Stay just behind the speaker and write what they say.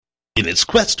In its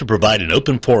quest to provide an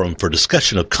open forum for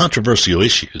discussion of controversial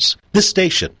issues, this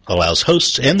station allows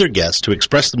hosts and their guests to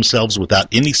express themselves without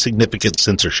any significant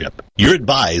censorship. You're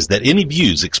advised that any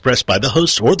views expressed by the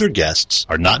hosts or their guests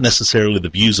are not necessarily the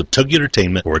views of Togi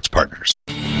Entertainment or its partners.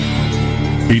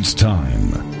 It's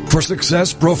time for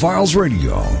Success Profiles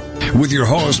Radio with your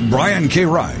host, Brian K.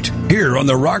 Wright, here on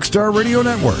the Rockstar Radio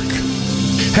Network.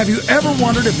 Have you ever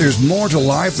wondered if there's more to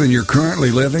life than you're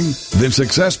currently living? Then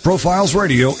Success Profiles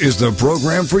Radio is the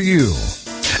program for you.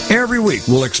 Every week,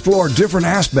 we'll explore different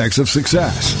aspects of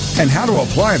success and how to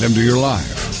apply them to your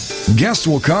life. Guests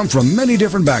will come from many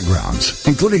different backgrounds,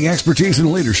 including expertise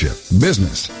in leadership,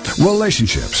 business,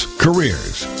 relationships,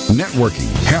 careers, networking,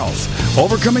 health,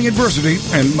 overcoming adversity,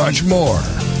 and much more.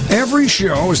 Every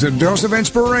show is a dose of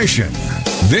inspiration.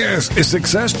 This is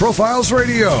Success Profiles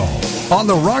Radio on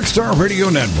the Rockstar Radio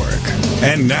Network.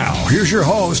 And now, here's your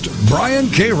host, Brian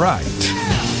K. Wright.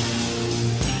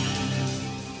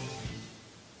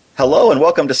 Hello and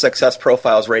welcome to Success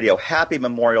Profiles Radio. Happy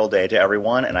Memorial Day to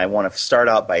everyone, and I want to start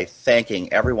out by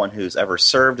thanking everyone who's ever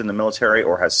served in the military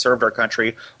or has served our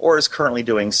country or is currently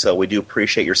doing so. We do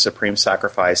appreciate your supreme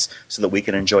sacrifice so that we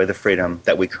can enjoy the freedom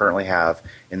that we currently have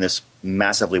in this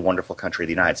massively wonderful country,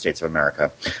 the United States of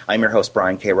America. I'm your host,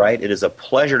 Brian K. Wright. It is a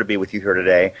pleasure to be with you here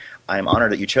today. I'm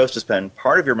honored that you chose to spend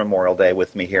part of your Memorial Day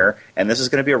with me here, and this is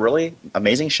going to be a really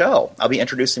amazing show. I'll be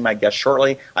introducing my guest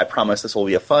shortly. I promise this will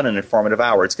be a fun and informative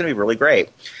hour. It's going to be really great.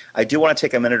 I do want to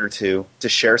take a minute or two to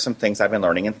share some things I've been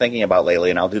learning and thinking about lately,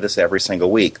 and I'll do this every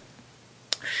single week.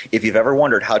 If you've ever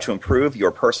wondered how to improve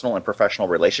your personal and professional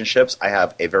relationships, I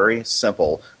have a very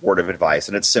simple word of advice,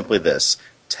 and it's simply this: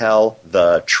 tell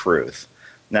the truth.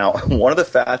 Now, one of the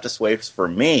fastest ways for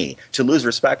me to lose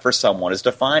respect for someone is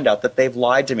to find out that they've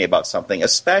lied to me about something,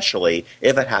 especially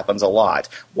if it happens a lot.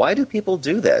 Why do people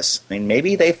do this? I mean,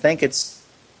 maybe they think it's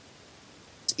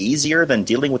easier than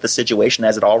dealing with the situation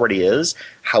as it already is.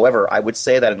 However, I would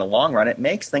say that in the long run, it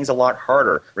makes things a lot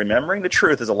harder. Remembering the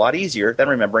truth is a lot easier than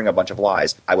remembering a bunch of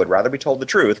lies. I would rather be told the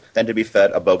truth than to be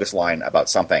fed a bogus line about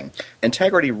something.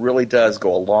 Integrity really does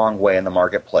go a long way in the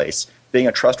marketplace. Being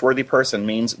a trustworthy person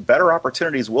means better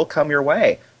opportunities will come your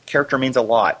way. Character means a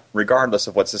lot, regardless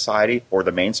of what society or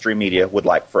the mainstream media would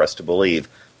like for us to believe.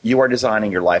 You are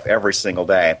designing your life every single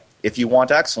day. If you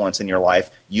want excellence in your life,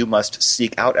 you must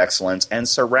seek out excellence and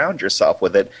surround yourself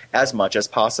with it as much as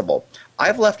possible.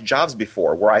 I've left jobs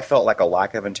before where I felt like a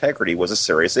lack of integrity was a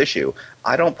serious issue.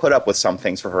 I don't put up with some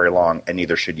things for very long, and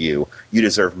neither should you. You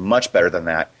deserve much better than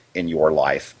that in your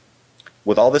life.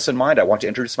 With all this in mind, I want to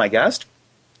introduce my guest.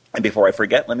 And before I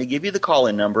forget, let me give you the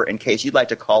call-in number in case you'd like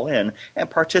to call in and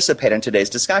participate in today's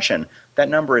discussion. That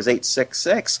number is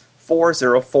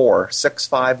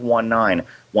 866-404-6519.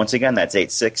 Once again, that's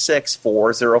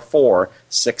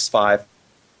 866-404-6519.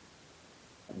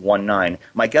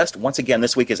 My guest once again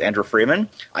this week is Andrew Freeman.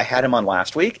 I had him on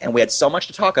last week, and we had so much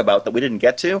to talk about that we didn't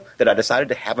get to that I decided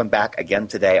to have him back again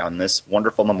today on this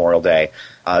wonderful Memorial Day.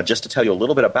 Just to tell you a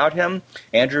little bit about him,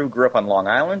 Andrew grew up on Long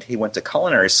Island. He went to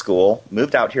culinary school,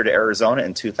 moved out here to Arizona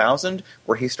in 2000,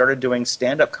 where he started doing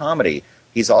stand-up comedy.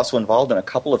 He's also involved in a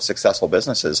couple of successful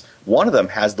businesses. One of them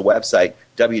has the website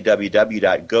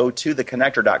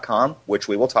www.gototheconnector.com, which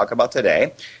we will talk about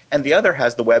today. And the other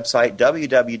has the website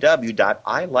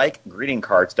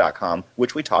www.ilikegreetingcards.com,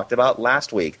 which we talked about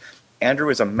last week. Andrew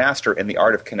is a master in the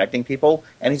art of connecting people,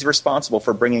 and he's responsible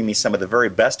for bringing me some of the very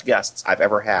best guests I've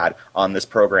ever had on this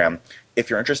program. If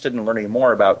you're interested in learning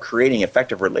more about creating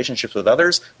effective relationships with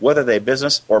others, whether they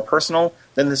business or personal,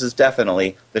 then this is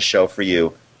definitely the show for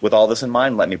you. With all this in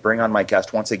mind, let me bring on my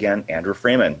guest once again, Andrew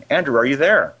Freeman. Andrew, are you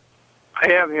there?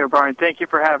 I am here, Brian. Thank you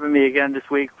for having me again this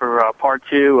week for part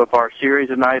two of our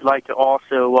series. And I'd like to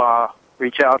also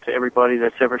reach out to everybody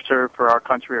that's ever served for our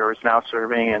country or is now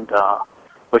serving and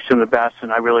wish them the best.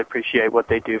 And I really appreciate what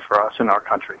they do for us in our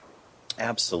country.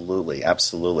 Absolutely,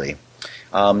 absolutely.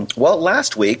 Well,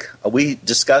 last week we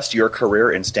discussed your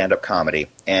career in stand-up comedy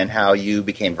and how you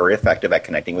became very effective at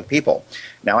connecting with people.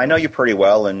 Now, I know you pretty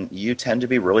well, and you tend to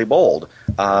be really bold.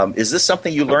 Is this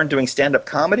something you learned doing stand-up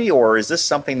comedy, or is this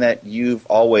something that you've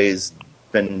always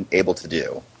been able to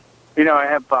do? You know, I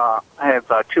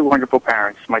have two wonderful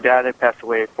parents. My dad had passed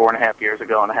away 4.5 years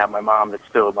ago, and I have my mom that's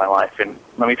still in my life. And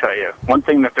let me tell you, one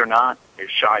thing that they're not is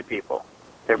shy people.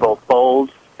 They're both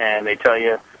bold, and they tell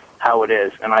you how it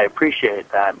is, and I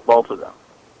appreciate that, both of them.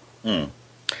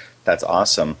 That's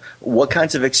awesome. What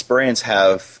kinds of experience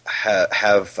have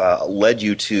led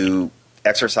you to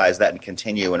exercise that and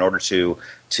continue in order to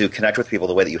connect with people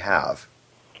the way that you have?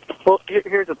 Well,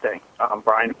 here's the thing,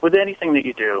 Brian. With anything that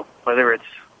you do, whether it's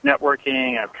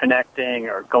networking or connecting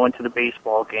or going to the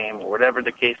baseball game or whatever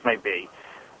the case may be,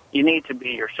 you need to be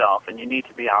yourself, and you need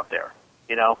to be out there.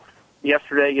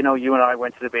 Yesterday, you and I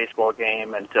went to the baseball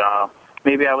game, and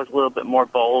maybe I was a little bit more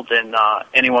bold than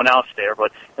anyone else there.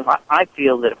 But I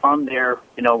feel that if I'm there,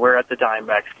 we're at the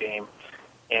Diamondbacks game,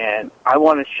 and I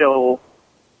want to show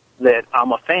that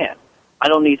I'm a fan. I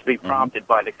don't need to be prompted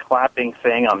by the clapping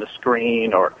thing on the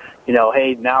screen or,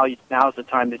 hey, now's the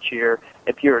time to cheer.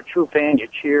 If you're a true fan, you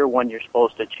cheer when you're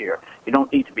supposed to cheer. You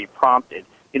don't need to be prompted.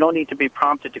 You don't need to be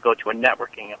prompted to go to a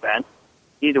networking event.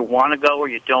 You either want to go or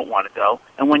you don't want to go.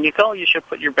 And when you go, you should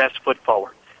put your best foot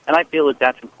forward. And I feel that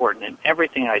that's important in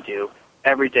everything I do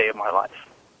every day of my life.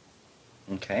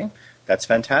 Okay, that's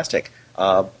fantastic.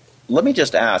 Let me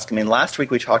just ask, last week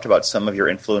we talked about some of your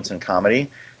influence in comedy.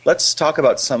 Let's talk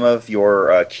about some of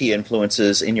your key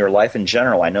influences in your life in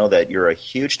general. I know that you're a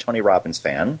huge Tony Robbins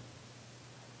fan.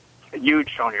 A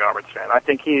huge Tony Robbins fan. I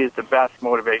think he is the best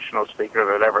motivational speaker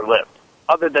that ever lived,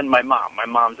 other than my mom. My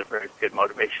mom's a very good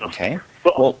motivational speaker.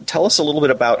 Well, tell us a little bit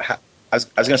about how, I was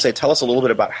going to say, tell us a little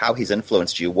bit about how he's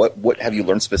influenced you. What have you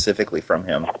learned specifically from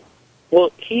him?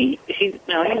 Well, he's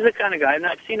the kind of guy, and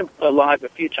I've seen him live a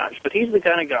few times, but he's the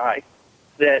kind of guy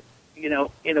that,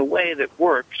 in a way that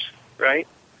works, right?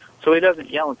 So he doesn't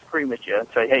yell and scream at you and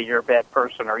say, hey, you're a bad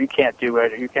person, or you can't do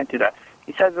it, or you can't do that.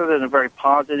 He says it in a very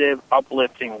positive,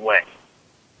 uplifting way.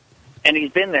 And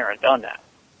he's been there and done that.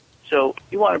 So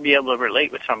you want to be able to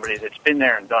relate with somebody that's been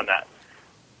there and done that.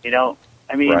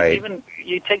 Right. Even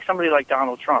you take somebody like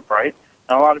Donald Trump, right?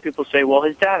 And a lot of people say, well,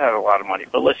 his dad had a lot of money.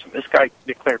 But listen, this guy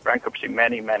declared bankruptcy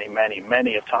many, many, many,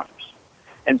 many a times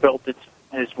and built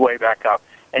his way back up.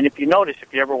 And if you notice,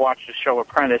 if you ever watch the show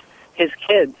Apprentice, his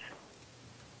kids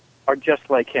are just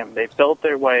like him. They've built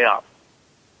their way up.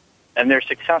 And they're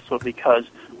successful because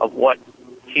of what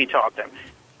he taught them.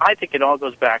 I think it all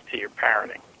goes back to your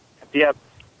parenting. If you have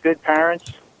good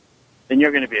parents, then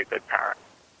you're going to be a good parent.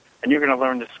 And you're going to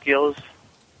learn the skills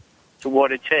to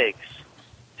what it takes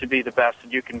to be the best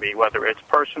that you can be, whether it's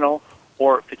personal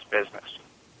or if it's business.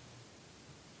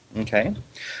 Okay.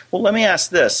 Well, let me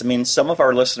ask this. Some of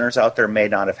our listeners out there may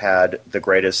not have had the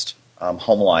greatest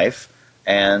home life,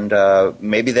 and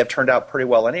maybe they've turned out pretty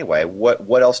well anyway.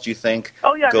 What else do you think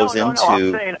goes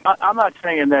into... I'm not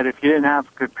saying that if you didn't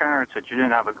have good parents that you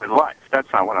didn't have a good life.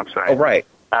 That's not what I'm saying. Oh, right.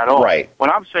 At all. Right.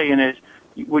 What I'm saying is,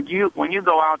 when you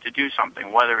go out to do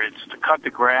something, whether it's to cut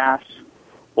the grass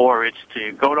or it's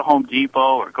to go to Home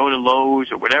Depot or go to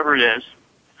Lowe's or whatever it is,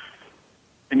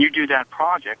 and you do that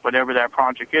project, whatever that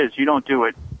project is, you don't do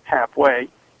it halfway.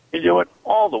 You do it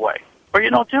all the way, or you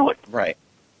don't do it. Right.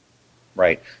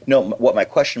 Right. No, what my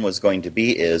question was going to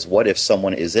be is, what if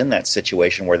someone is in that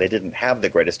situation where they didn't have the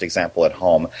greatest example at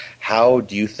home? How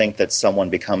do you think that someone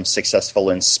becomes successful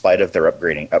in spite of their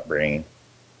upbringing?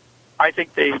 I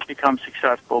think they become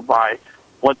successful by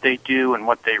what they do and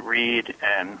what they read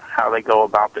and how they go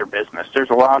about their business.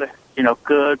 There's a lot of,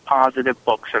 good, positive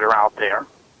books that are out there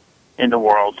in the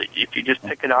world. If you just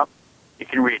pick it up, you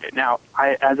can read it. Now,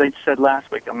 as I said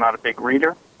last week, I'm not a big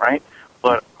reader, right?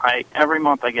 But every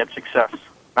month I get Success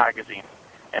magazine,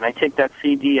 and I take that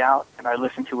CD out and I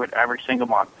listen to it every single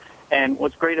month. And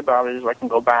what's great about it is I can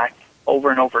go back over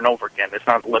and over and over again. It's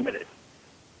not limited.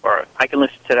 Or I can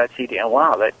listen to that CD and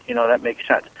wow, that makes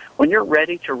sense. When you're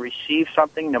ready to receive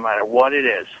something, no matter what it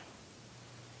is,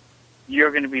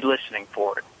 you're going to be listening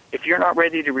for it. If you're not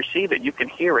ready to receive it, you can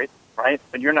hear it, right?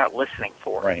 But you're not listening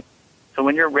for it. Right. So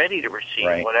when you're ready to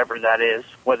receive whatever that is,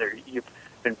 whether you've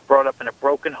been brought up in a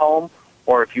broken home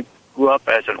or if you grew up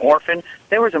as an orphan,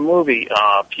 there was a movie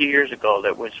a few years ago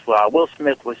that was Will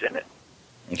Smith was in it.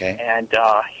 Okay. And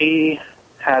he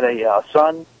had a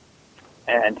son,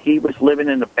 and he was living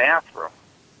in the bathroom.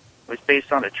 It was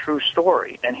based on a true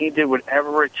story, and he did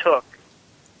whatever it took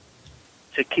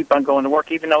to keep on going to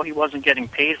work, even though he wasn't getting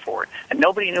paid for it. And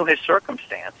nobody knew his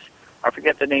circumstance. I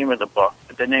forget the name of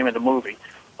the movie,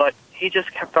 but he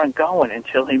just kept on going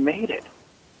until he made it.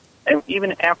 And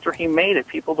even after he made it,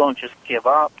 people don't just give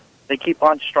up. They keep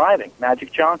on striving.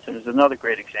 Magic Johnson is another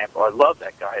great example. I love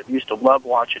that guy. I used to love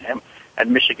watching him at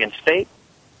Michigan State,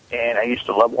 and I used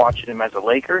to love watching him as a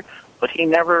Laker, but he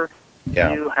never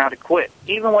knew how to quit.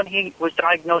 Even when he was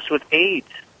diagnosed with AIDS,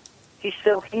 he's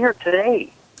still here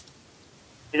today.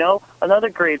 Another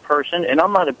great person, and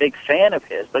I'm not a big fan of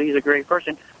his, but he's a great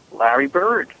person, Larry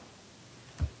Bird.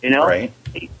 Right.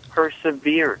 He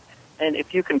persevered. And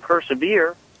if you can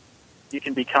persevere, you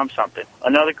can become something.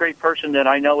 Another great person that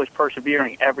I know is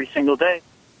persevering every single day.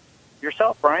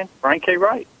 Yourself, Brian K.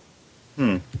 Wright.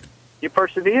 You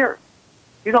persevere.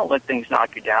 You don't let things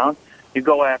knock you down. You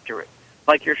go after it.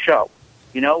 Like your show.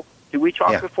 Did we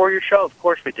talk before your show? Of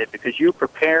course we did, because you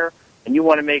prepare and you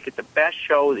want to make it the best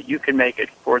show that you can make it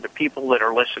for the people that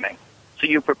are listening. So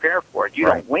you prepare for it. You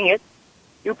don't wing it.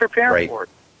 You prepare for it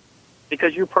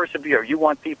because you persevere. You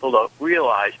want people to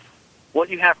realize what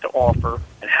you have to offer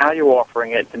and how you're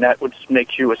offering it, and that what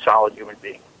makes you a solid human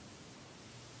being.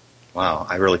 Wow,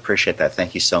 I really appreciate that.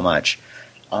 Thank you so much.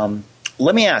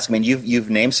 Let me ask, I mean, you've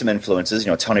named some influences,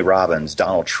 Tony Robbins,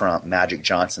 Donald Trump, Magic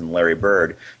Johnson, Larry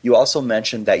Bird. You also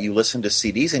mentioned that you listen to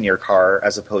CDs in your car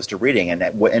as opposed to reading, and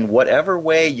that in whatever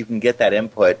way you can get that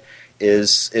input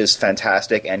is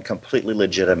fantastic and completely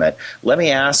legitimate. Let me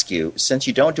ask you, since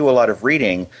you don't do a lot of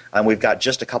reading, we've got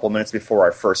just a couple minutes before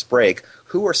our first break,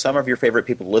 who are some of your favorite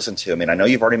people to listen to? I mean, I know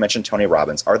you've already mentioned Tony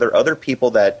Robbins. Are there other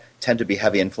people that tend to be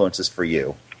heavy influences for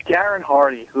you? Darren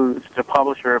Hardy, who's the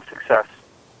publisher of Success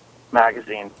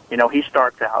magazine, he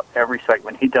starts out every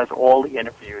segment. He does all the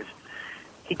interviews.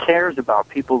 He cares about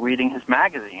people reading his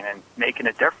magazine and making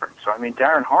a difference. So, I mean,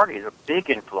 Darren Hardy is a big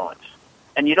influence.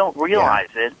 And you don't realize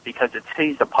it because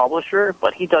he's the publisher,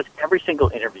 but he does every single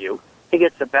interview. He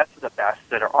gets the best of the best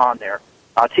that are on there.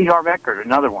 T. Harv Eker,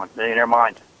 another one, Millionaire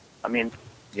Mind. I mean,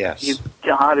 you've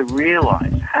got to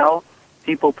realize how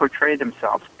people portray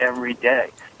themselves every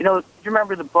day. Do you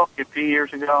remember the book a few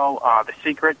years ago, The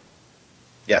Secret?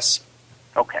 Yes.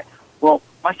 Okay. Well,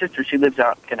 my sister, she lives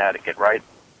out in Connecticut, right?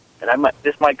 And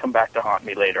this might come back to haunt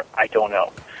me later. I don't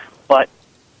know. But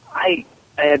I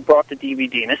had brought the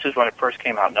DVD, and this is when it first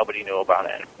came out. Nobody knew about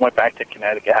it. Went back to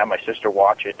Connecticut, had my sister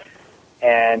watch it.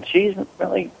 And she's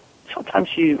really, sometimes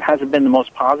she hasn't been the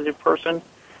most positive person,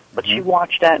 but she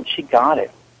watched that and she got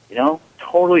it.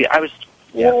 Totally. I was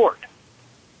floored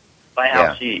by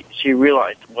how she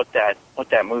realized what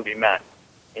that movie meant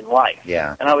in life.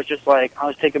 Yeah. And I was just like, I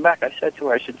was taken back. I said to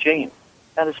her, Jane,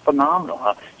 that is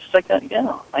phenomenal. She's like,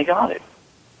 I got it.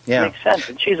 Yeah. It makes sense.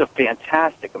 And she's a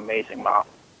fantastic, amazing mom.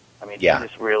 I mean, she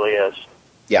just really is.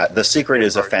 Yeah, The Secret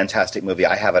is a fantastic movie.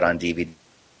 I have it on DVD,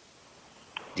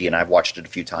 and I've watched it a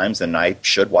few times, and I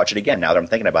should watch it again now that I'm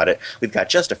thinking about it. We've got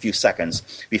just a few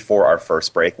seconds before our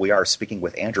first break. We are speaking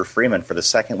with Andrew Freeman for the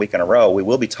second week in a row. We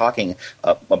will be talking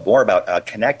more about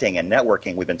connecting and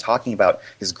networking. We've been talking about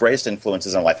his greatest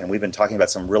influences in life, and we've been talking about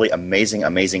some really amazing,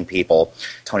 amazing people.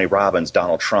 Tony Robbins,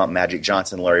 Donald Trump, Magic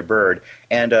Johnson, Larry Bird.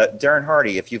 And Darren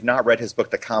Hardy, if you've not read his book,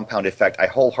 The Compound Effect, I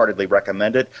wholeheartedly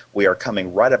recommend it. We are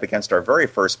coming right up against our very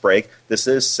first break. This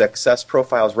is Success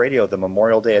Profiles Radio, the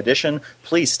Memorial Day edition.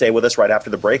 Please stay with us right after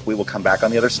the break. We will come back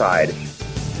on the other side.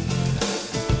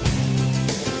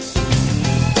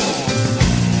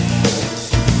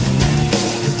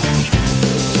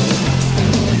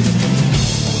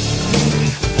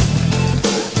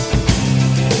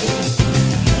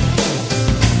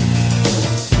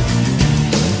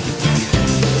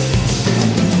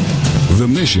 The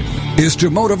mission is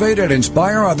to motivate and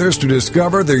inspire others to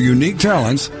discover their unique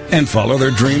talents and follow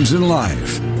their dreams in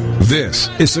life. This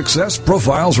is Success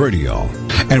Profiles Radio,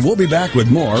 and we'll be back with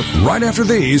more right after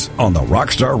these on the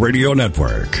Rockstar Radio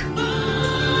Network.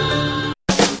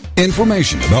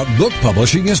 Information about book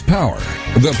publishing is power.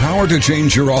 The power to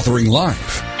change your authoring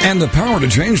life, and the power to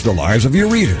change the lives of your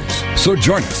readers. So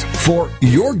join us for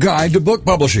Your Guide to Book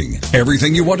Publishing.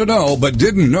 Everything you want to know but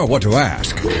didn't know what to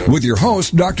ask. With your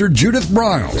host, Dr. Judith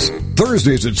Briles.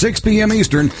 Thursdays at 6 p.m.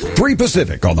 Eastern, 3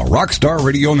 Pacific on the Rockstar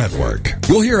Radio Network.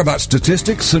 You'll hear about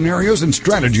statistics, scenarios, and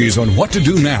strategies on what to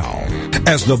do now.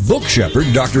 As the book shepherd,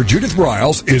 Dr. Judith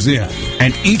Briles is in.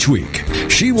 And each week,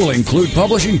 she will include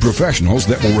publishing professionals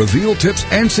that will reveal tips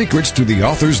and secrets to the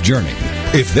author's journey.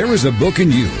 If there is a book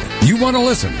in you want to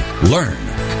listen, learn,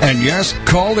 and yes,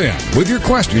 call in with your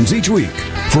questions each week.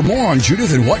 For more on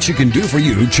Judith and what she can do for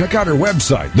you, check out her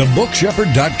website,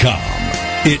 thebookshepherd.com.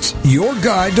 It's your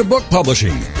guide to book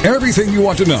publishing. Everything you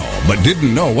want to know, but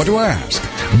didn't know what to ask.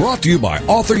 Brought to you by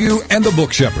Author You and The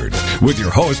Book Shepherd, with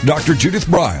your host, Dr. Judith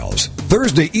Briles.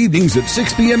 Thursday evenings at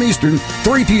 6 p.m. Eastern,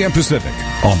 3 p.m. Pacific,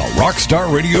 on the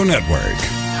Rockstar Radio Network.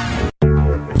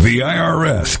 The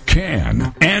IRS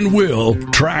can and will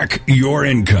track your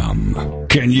income.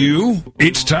 Can you?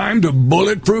 It's time to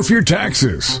bulletproof your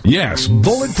taxes. Yes,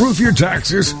 bulletproof your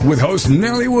taxes with host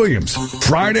Nellie Williams.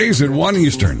 Fridays at 1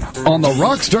 Eastern on the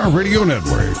Rockstar Radio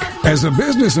Network. As a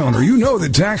business owner, you know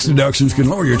that tax deductions can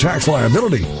lower your tax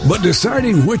liability. But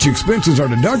deciding which expenses are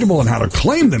deductible and how to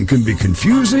claim them can be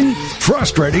confusing,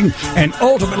 frustrating, and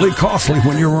ultimately costly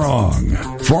when you're wrong.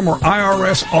 Former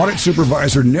IRS audit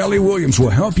supervisor Nellie Williams will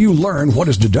help you learn what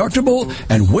is deductible deductible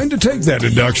and when to take that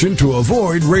deduction to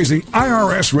avoid raising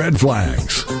IRS red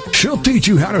flags. She'll teach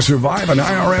you how to survive an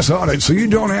IRS audit so you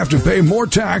don't have to pay more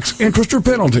tax, interest, or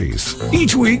penalties.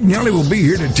 Each week, Nellie will be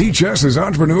here to teach us as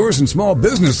entrepreneurs and small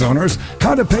business owners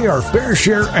how to pay our fair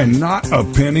share and not a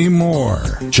penny more.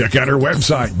 Check out her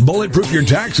website,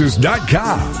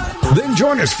 bulletproofyourtaxes.com. Then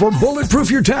join us for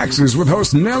Bulletproof Your Taxes with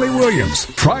host Nellie Williams,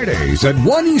 Fridays at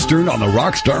 1 Eastern on the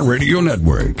Rockstar Radio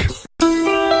Network.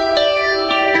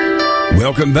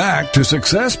 Welcome back to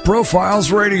Success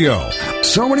Profiles Radio.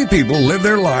 So many people live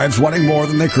their lives wanting more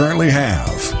than they currently have.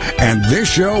 And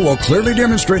this show will clearly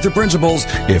demonstrate the principles,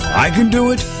 if I can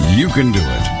do it, you can do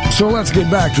it. So let's get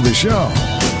back to the show.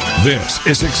 This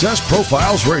is Success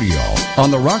Profiles Radio on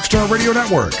the Rockstar Radio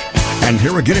Network. And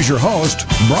here again is your host,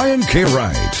 Brian K.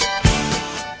 Wright.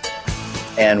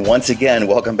 And once again,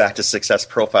 welcome back to Success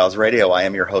Profiles Radio. I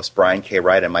am your host, Brian K.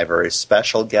 Wright, and my very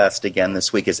special guest again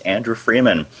this week is Andrew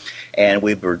Freeman. And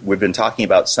we've been talking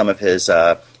about some of his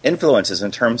influences in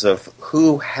terms of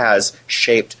who has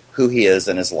shaped who he is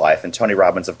in his life. And Tony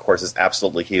Robbins, of course, is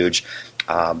absolutely huge.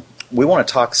 We want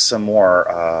to talk some more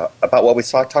about what we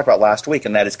talked about last week,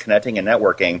 and that is connecting and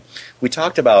networking. We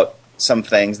talked about some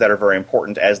things that are very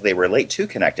important as they relate to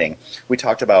connecting. We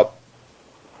talked about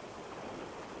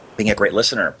being a great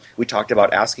listener. We talked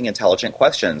about asking intelligent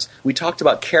questions. We talked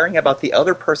about caring about the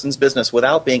other person's business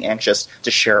without being anxious to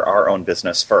share our own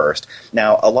business first.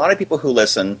 Now, a lot of people who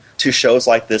listen to shows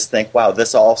like this think, wow,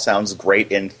 this all sounds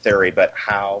great in theory, but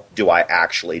how do I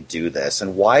actually do this?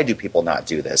 And why do people not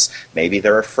do this? Maybe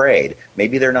they're afraid.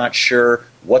 Maybe they're not sure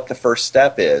what the first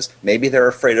step is. Maybe they're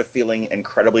afraid of feeling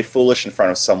incredibly foolish in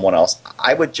front of someone else.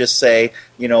 I would just say,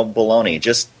 baloney.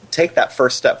 Just take that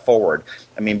first step forward.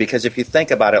 I mean, because if you think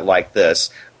about it like this,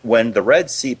 when the Red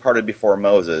Sea parted before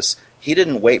Moses, he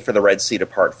didn't wait for the Red Sea to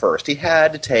part first. He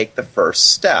had to take the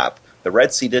first step. The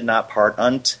Red Sea did not part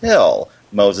until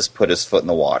Moses put his foot in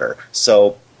the water.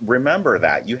 So remember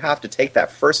that. You have to take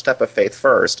that first step of faith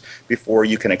first before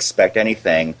you can expect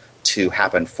anything to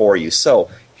happen for you.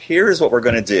 So here's what we're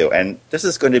going to do, and this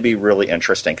is going to be really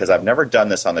interesting because I've never done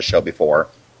this on the show before.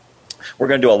 We're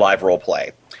going to do a live role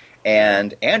play.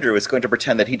 And Andrew is going to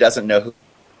pretend that he doesn't know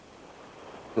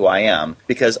who I am,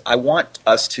 because I want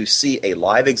us to see a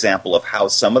live example of how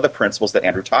some of the principles that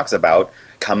Andrew talks about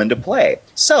come into play.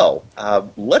 So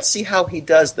let's see how he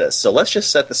does this. So let's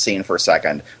just set the scene for a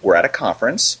second. We're at a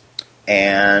conference,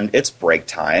 and it's break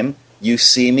time. You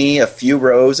see me a few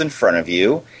rows in front of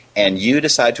you, and you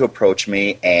decide to approach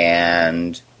me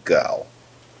and go.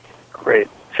 Great.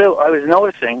 So I was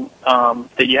noticing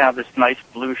that you have this nice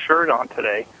blue shirt on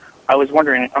today. I was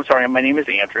wondering, I'm sorry, my name is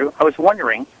Andrew. I was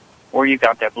wondering where you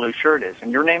got that blue shirt is.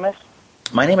 And your name is?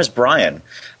 My name is Brian.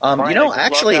 Brian,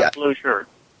 actually, love that blue shirt.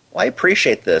 Well, I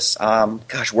appreciate this.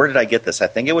 Gosh, where did I get this? I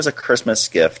think it was a Christmas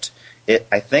gift.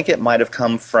 I think it might have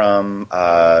come from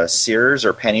Sears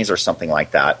or Penny's or something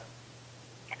like that.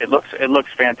 It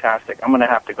looks fantastic. I'm going to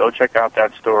have to go check out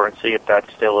that store and see if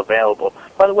that's still available.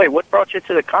 By the way, what brought you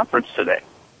to the conference today?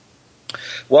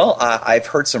 Well, I've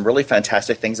heard some really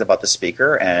fantastic things about the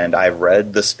speaker, and I've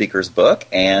read the speaker's book,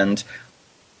 and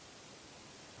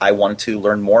I wanted to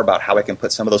learn more about how I can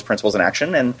put some of those principles in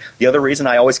action. And the other reason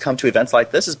I always come to events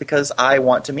like this is because I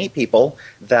want to meet people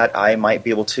that I might be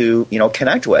able to,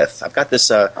 connect with. I've got this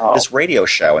this radio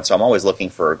show, and so I'm always looking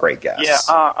for a great guest.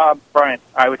 Yeah, Brian,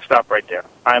 I would stop right there.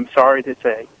 I'm sorry to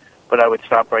say, but I would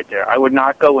stop right there. I would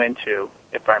not go into,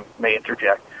 if I may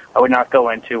interject, I would not go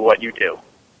into what you do.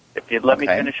 If you'd let me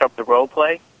finish up the role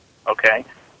play, okay,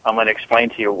 I'm going to explain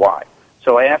to you why.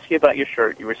 So I asked you about your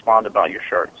shirt. You respond about your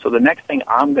shirt. So the next thing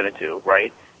I'm going to do,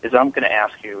 right, is I'm going to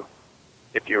ask you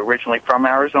if you're originally from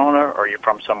Arizona or you're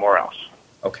from somewhere else.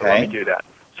 Okay. So let me do that.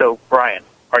 So, Brian,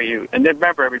 are you, and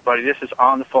remember, everybody, this is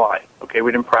on the fly, okay?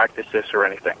 We didn't practice this or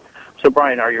anything. So,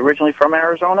 Brian, are you originally from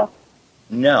Arizona?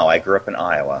 No, I grew up in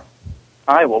Iowa.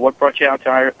 Iowa. What brought you out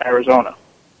to Arizona?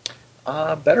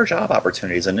 Better job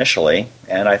opportunities initially,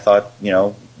 and I thought,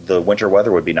 the winter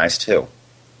weather would be nice too.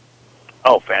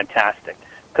 Oh, fantastic.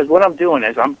 Because what I'm doing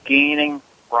is I'm gaining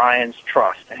Brian's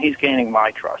trust, and he's gaining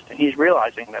my trust, and he's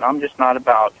realizing that I'm just not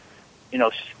about,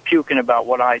 puking about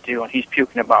what I do, and he's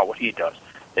puking about what he does.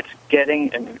 It's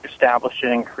getting and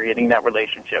establishing and creating that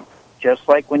relationship, just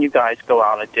like when you guys go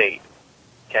out on a date.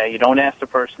 Okay, you don't ask the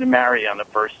person to marry you on the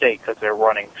first date because they're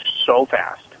running so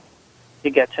fast.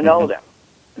 You get to know them.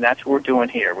 And that's what we're doing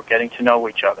here. We're getting to know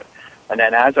each other. And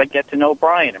then as I get to know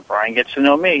Brian and Brian gets to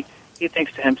know me, he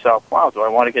thinks to himself, wow, do I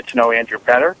want to get to know Andrew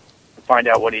better and find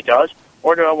out what he does,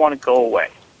 or do I want to go away?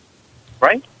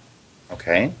 Right?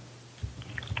 Okay.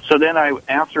 So then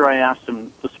after I asked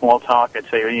them the small talk, I'd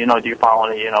say, you know, do you follow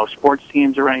any, you know, sports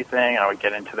teams or anything? And I would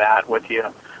get into that with you.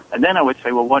 And then I would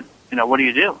say, well, what do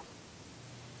you do?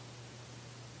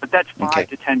 But that's 5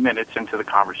 to 10 minutes into the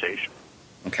conversation.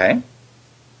 Okay.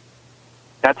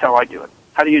 That's how I do it.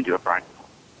 How do you do it, Brian?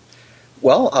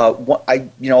 Well, a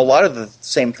lot of the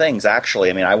same things, actually.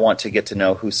 I mean, I want to get to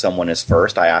know who someone is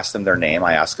first. I ask them their name.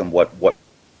 I ask them what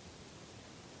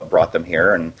brought them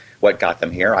here and what got them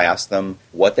here. I ask them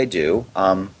what they do.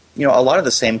 A lot of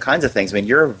the same kinds of things. I mean,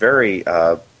 you're very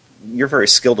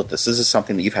skilled at this. This is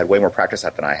something that you've had way more practice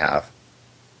at than I have.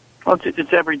 Well,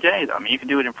 it's every day, though. I mean, you can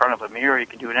do it in front of a mirror. You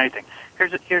can do it anything.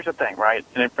 Here's the thing, right?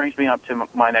 And it brings me up to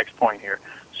my next point here.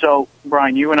 So,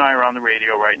 Brian, you and I are on the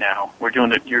radio right now. We're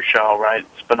doing your show, right?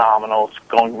 It's phenomenal. It's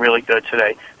going really good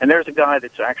today. And there's a guy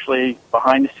that's actually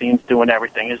behind the scenes doing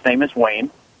everything. His name is Wayne.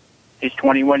 He's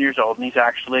 21 years old, and he's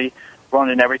actually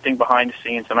running everything behind the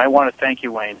scenes. And I want to thank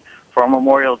you, Wayne, for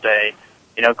Memorial Day,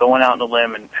 you know, going out on the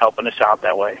limb and helping us out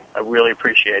that way. I really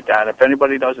appreciate that. If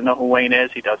anybody doesn't know who Wayne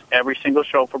is, he does every single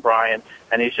show for Brian,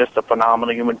 and he's just a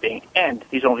phenomenal human being. And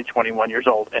he's only 21 years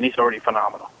old, and he's already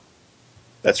phenomenal.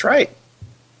 That's right.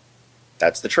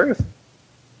 That's the truth.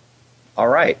 All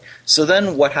right. So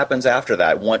then what happens after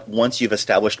that? Once you've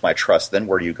established my trust, then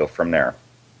where do you go from there?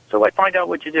 So I find out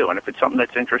what you do, and if it's something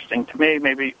that's interesting to me,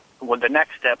 maybe the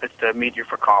next step is to meet you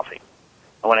for coffee.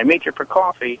 And when I meet you for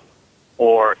coffee,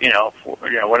 or,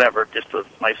 whatever, just a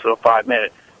nice little 5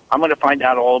 minute, I'm going to find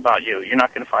out all about you. You're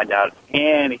not going to find out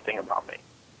anything about me.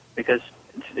 Because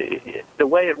the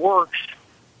way it works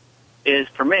is,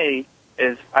 for me,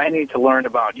 is I need to learn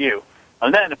about you.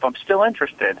 And then if I'm still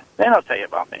interested, then I'll tell you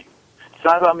about me. It's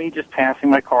not about me just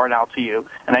passing my card out to you,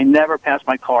 and I never pass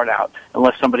my card out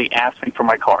unless somebody asks me for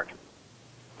my card.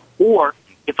 Or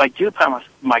if I do pass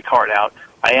my card out,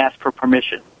 I ask for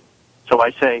permission. So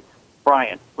I say,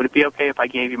 Brian, would it be okay if I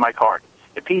gave you my card?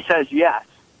 If he says yes,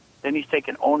 then he's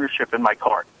taking ownership in my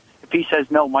card. If he says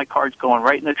no, my card's going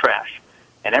right in the trash.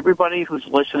 And everybody who's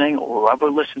listening or whoever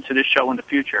listens to this show in the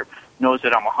future knows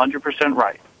that I'm 100%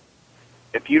 right.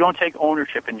 If you don't take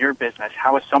ownership in your business,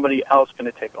 how is somebody else going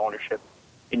to take ownership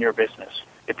in your business?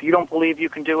 If you don't believe you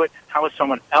can do it, how is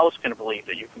someone else going to believe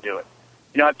that you can do it?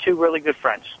 You know, I have two really good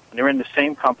friends, and they're in the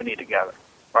same company together,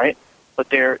 right? But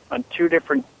they're on two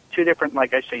different,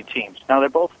 like I say, teams. Now, they're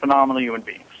both phenomenal human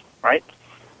beings, right?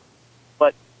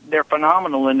 But they're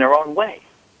phenomenal in their own way.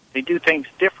 They do things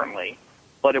differently,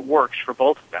 but it works for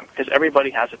both of them because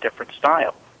everybody has a different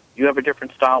style. You have a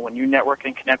different style when you network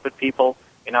and connect with people,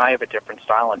 and I have a different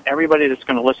style. And everybody that's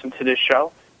going to listen to this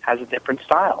show has a different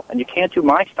style. And you can't do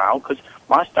my style because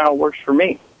my style works for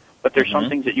me. But there's some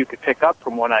things that you could pick up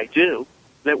from what I do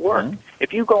that work.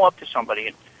 If you go up to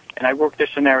somebody, and I work this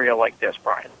scenario like this,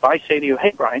 Brian. If I say to you,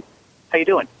 hey, Brian, how you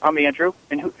doing? I'm Andrew,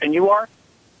 and you are?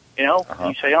 You know,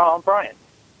 and you say, oh, I'm Brian.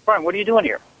 Brian, what are you doing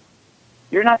here?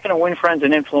 You're not going to win friends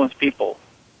and influence people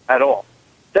at all.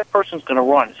 That person's going to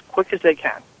run as quick as they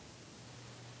can.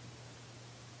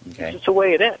 Okay. It's just the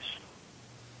way it is.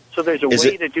 So there's a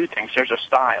way to do things. There's a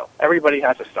style. Everybody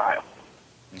has a style.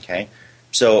 Okay.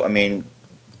 So, I mean,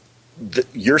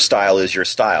 your style is your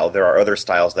style. There are other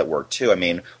styles that work, too. I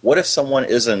mean, what if someone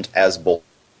isn't as bold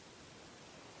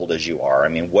as you are? I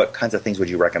mean, what kinds of things would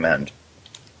you recommend?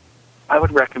 I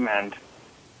would recommend,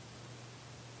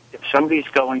 if somebody's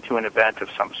going to an event of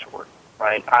some sort,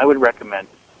 right, I would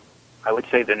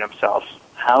say to themselves,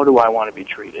 how do I want to be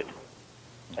treated?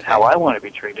 And how I want to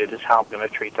be treated is how I'm going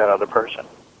to treat that other person.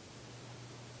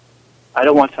 I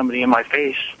don't want somebody in my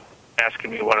face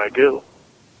asking me what I do.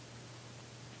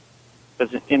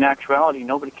 Because in actuality,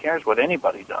 nobody cares what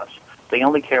anybody does. They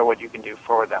only care what you can do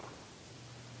for them.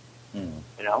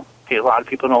 You know, a lot of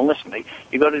people don't listen.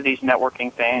 You go to these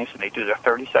networking things, and they do their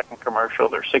 30-second commercial,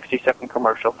 their 60-second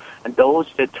commercial, and those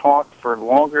that talk for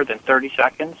longer than 30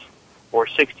 seconds or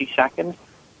 60 seconds,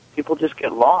 people just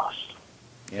get lost.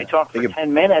 Yeah. They talk for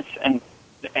 10 minutes, and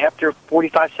after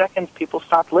 45 seconds, people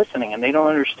stop listening, and they don't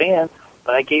understand,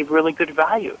 but I gave really good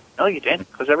value. No, you didn't,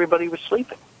 because everybody was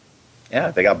sleeping.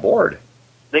 Yeah, they got bored.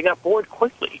 They got bored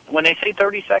quickly. When they say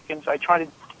 30 seconds, I try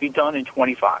to be done in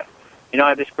 25. You know, I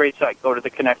have this great site. Go to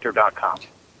theconnector.com.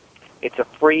 It's a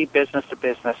free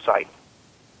business-to-business site.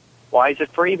 Why is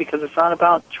it free? Because it's not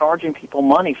about charging people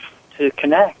money to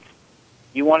connect.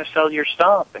 You want to sell your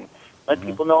stuff and let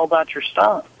people know about your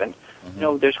stuff. And, you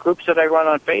know, there's groups that I run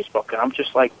on Facebook, and I'm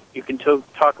just like, you can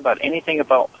talk about anything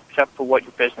except for what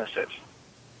your business is.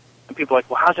 And people are like,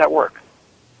 well, how's that work?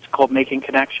 It's called making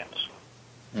connections.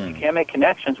 You can't make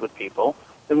connections with people,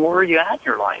 then where are you at in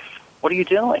your life? What are you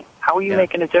doing? How are you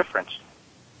making a difference?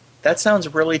 That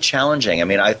sounds really challenging. I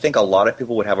mean, I think a lot of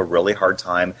people would have a really hard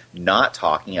time not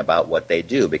talking about what they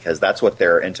do because that's what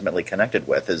they're intimately connected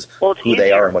with is who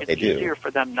they are and what they do. It's easier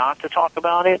for them not to talk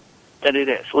about it than it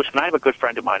is. Listen, I have a good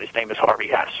friend of mine. His name is Harvey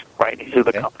Hess, right? He's with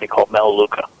a company called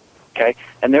Melaleuca, okay?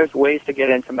 And there's ways to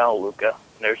get into Melaleuca.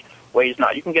 There's ways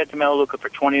not. You can get to Melaleuca for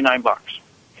 $29,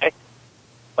 okay?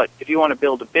 But if you want to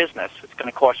build a business, it's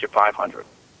going to cost you $500.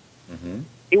 Mm-hmm.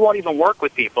 He won't even work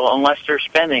with people unless they're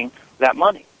spending that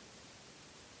money.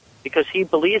 Because he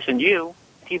believes in you,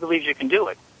 he believes you can do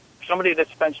it. Somebody that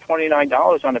spends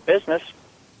 $29 on a business,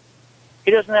 he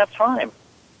doesn't have time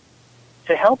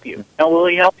to help you. Now, will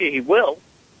he help you? He will,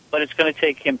 but it's going to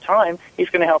take him time. He's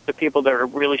going to help the people that are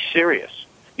really serious.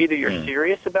 Either you're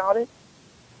serious about it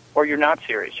or you're not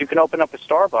serious. You can open up a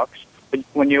Starbucks, but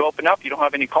when you open up, you don't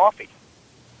have any coffee.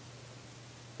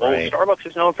 Well, Starbucks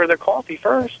is known for their coffee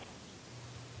first.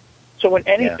 So in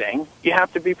anything, you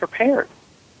have to be prepared.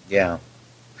 Yeah.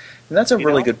 And that's a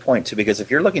really good point, too, because if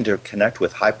you're looking to connect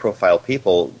with high-profile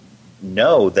people,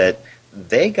 know that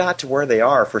they got to where they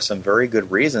are for some very good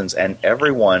reasons, and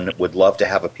everyone would love to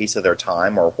have a piece of their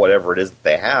time or whatever it is that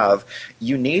they have.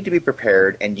 You need to be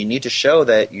prepared, and you need to show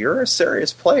that you're a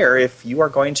serious player if you are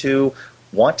going to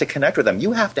want to connect with them.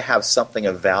 You have to have something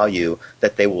of value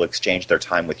that they will exchange their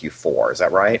time with you for. Is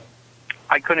that right?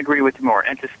 I couldn't agree with you more.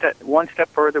 And to one step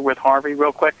further with Harvey,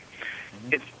 real quick,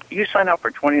 it's you sign up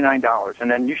for $29,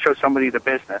 and then you show somebody the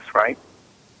business, right?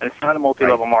 And it's not a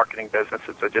multi-level marketing business.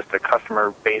 It's just a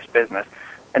customer-based business.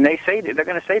 And they're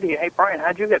going to say to you, hey, Brian,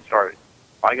 how'd you get started?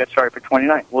 Well, I got started for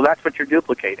 $29. Well, that's what you're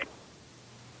duplicating.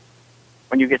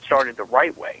 When you get started the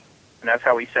right way, and that's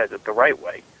how he says it, the right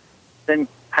way, then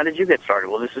how did you get started?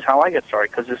 Well, this is how I get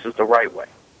started because this is the right way.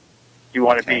 Do you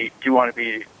want to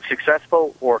be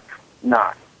successful or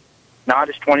not? Not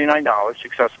is $29.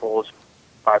 Successful is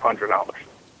 $500.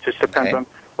 Just depends on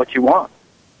what you want.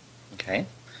 Okay.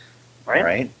 Right? All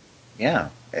right. Yeah.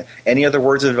 Any other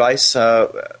words of advice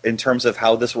in terms of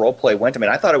how this role play went? I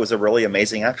mean, I thought it was a really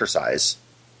amazing exercise.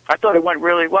 I thought it went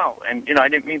really well. And, I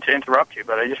didn't mean to interrupt you,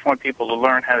 but I just want people to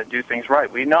learn how to do things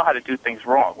right. We know how to do things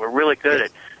wrong. We're really good at,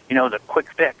 the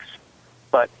quick fix.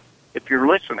 But if you're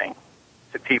listening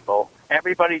to people,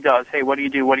 everybody does, hey, what do you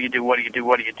do, what do you do, what do you do,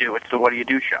 what do you do? It's the what do you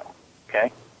do show,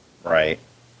 okay? Right.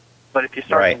 But if you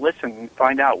start to listen and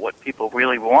find out what people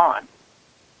really want,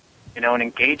 and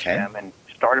engage them and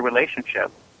start a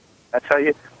relationship, that's how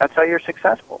you're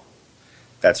successful.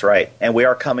 That's right. And we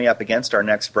are coming up against our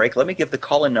next break. Let me give the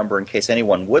call-in number in case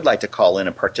anyone would like to call in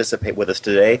and participate with us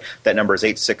today. That number is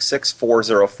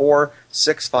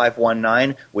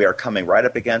 866-404-6519. We are coming right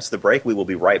up against the break. We will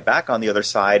be right back on the other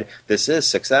side. This is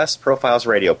Success Profiles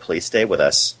Radio. Please stay with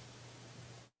us.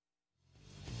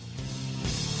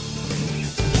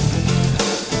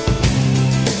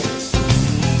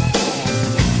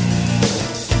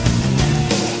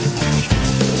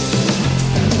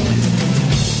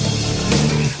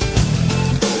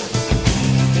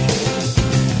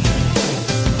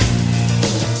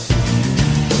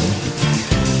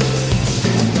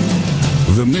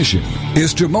 The mission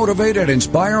is to motivate and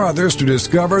inspire others to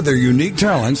discover their unique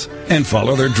talents and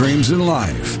follow their dreams in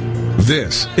life.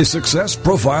 This is Success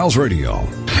Profiles Radio,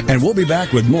 and we'll be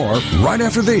back with more right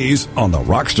after these on the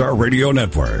Rockstar Radio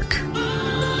Network.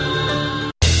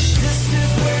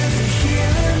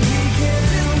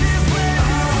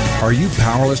 Are you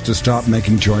powerless to stop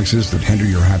making choices that hinder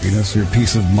your happiness, your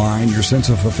peace of mind, your sense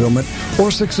of fulfillment,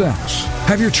 or success?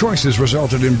 Have your choices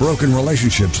resulted in broken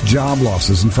relationships, job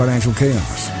losses, and financial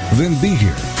chaos? Then be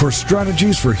here for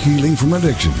Strategies for Healing from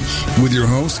Addictions with your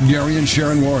hosts, Gary and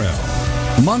Sharon Worrell.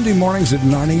 Monday mornings at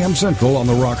 9 a.m. Central on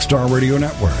the Rockstar Radio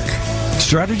Network.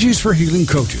 Strategies for Healing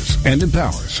coaches and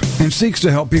empowers and seeks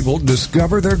to help people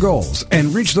discover their goals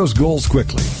and reach those goals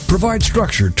quickly. Provide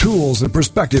structure, tools, and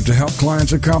perspective to help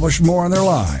clients accomplish more in their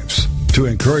lives. To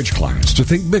encourage clients to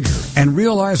think bigger and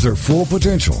realize their full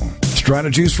potential.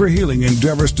 Strategies for Healing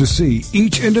endeavors to see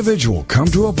each individual come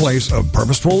to a place of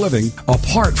purposeful living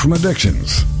apart from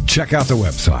addictions. Check out the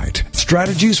website,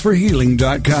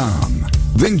 strategiesforhealing.com.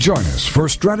 Then join us for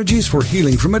Strategies for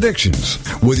Healing from Addictions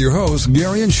with your hosts,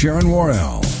 Gary and Sharon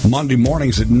Worrell. Monday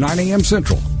mornings at 9 a.m.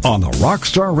 Central on the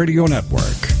Rockstar Radio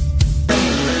Network.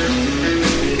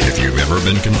 If you've ever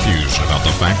been confused about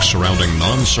the facts surrounding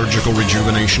non-surgical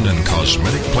rejuvenation and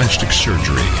cosmetic plastic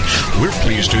surgery, we're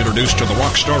pleased to introduce to the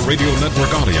Rockstar Radio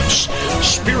Network audience,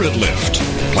 Spirit Lift,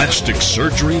 plastic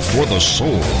surgery for the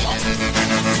soul.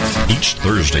 Each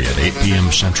Thursday at 8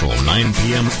 p.m. Central, 9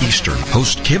 p.m. Eastern,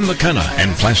 host Kim McKenna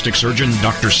and plastic surgeon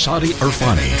Dr. Sadi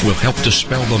Irfani will help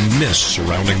dispel the myths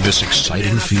surrounding this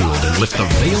exciting field and lift the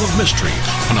veil of mystery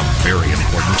on a very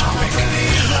important topic.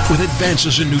 With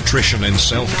advances in nutrition and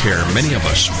self-care, many of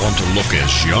us want to look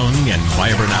as young and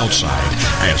vibrant outside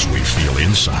as we feel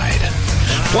inside.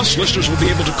 Plus, listeners will be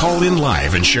able to call in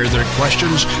live and share their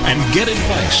questions and get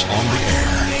advice on the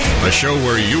air. A show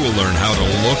where you will learn how to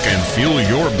look and feel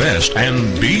your best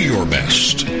and be your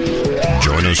best.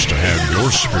 Join us to have your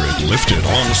spirit lifted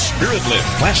on Spirit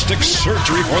Lift Plastic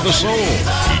Surgery for the Soul.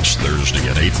 Each Thursday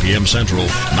at 8 p.m. Central,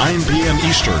 9 p.m.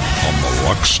 Eastern on the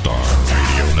Rockstar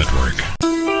Radio Network.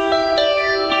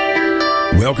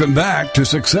 Welcome back to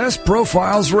Success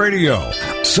Profiles Radio.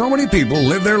 So many people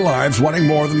live their lives wanting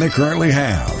more than they currently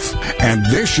have. And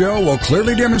this show will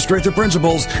clearly demonstrate the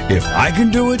principles, if I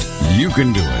can do it, you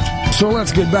can do it. So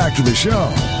let's get back to the show.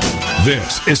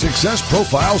 This is Success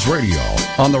Profiles Radio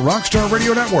on the Rockstar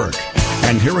Radio Network.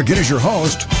 And here again is your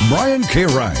host, Brian K.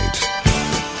 Wright.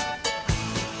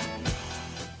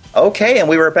 Okay, and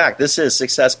we were back. This is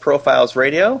Success Profiles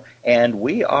Radio, and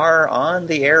we are on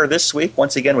the air this week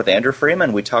once again with Andrew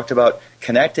Freeman. We talked about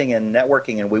connecting and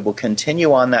networking, and we will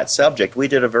continue on that subject. We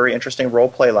did a very interesting role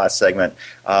play last segment.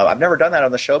 I've never done that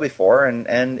on the show before,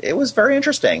 and it was very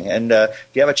interesting. And if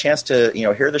you have a chance to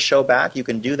hear the show back, you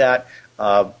can do that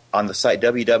on the site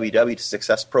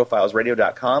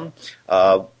www.successprofilesradio.com.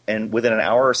 And within an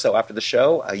hour or so after the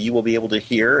show, you will be able to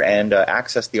hear and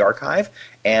access the archive.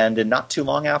 And not too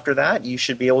long after that, you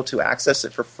should be able to access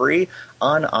it for free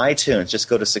on iTunes. Just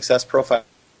go to Success Profiles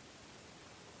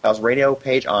Radio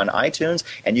page on iTunes,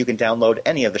 and you can download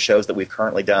any of the shows that we've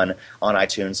currently done on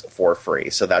iTunes for free.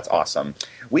 So that's awesome.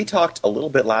 We talked a little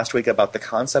bit last week about the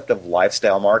concept of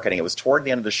lifestyle marketing. It was toward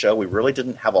the end of the show. We really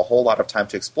didn't have a whole lot of time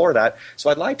to explore that, so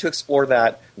I'd like to explore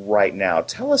that right now.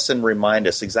 Tell us and remind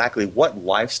us exactly what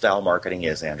lifestyle marketing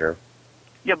is, Andrew.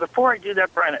 Yeah, before I do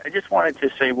that, Brian, I just wanted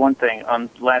to say one thing on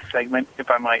the last segment,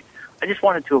 if I might. I just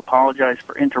wanted to apologize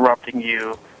for interrupting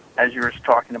you as you were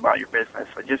talking about your business.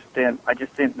 I just didn't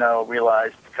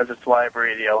realize, because it's live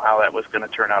radio, how that was going to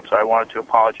turn out. So I wanted to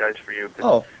apologize for you.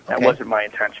 That wasn't my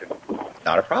intention.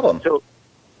 Not a problem. So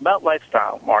about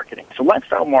lifestyle marketing. So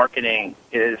lifestyle marketing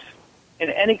is,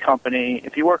 in any company,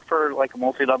 if you work for like a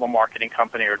multi-level marketing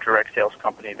company or direct sales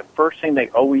company, the first thing they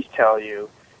always tell you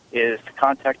is to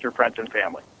contact your friends and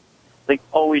family. They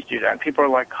always do that. And people are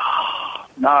like, oh,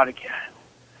 not again.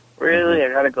 Really?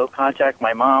 Mm-hmm. I got to go contact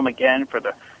my mom again for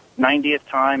the 90th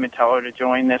time and tell her to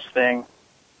join this thing.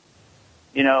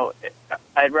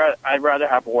 I'd rather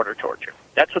have water torture.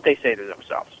 That's what they say to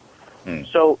themselves.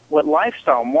 So what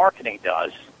lifestyle marketing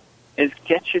does is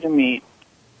get you to meet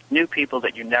new people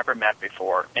that you never met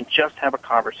before and just have a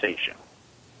conversation.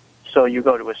 So you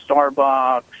go to a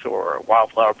Starbucks or a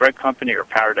Wildflower Bread Company or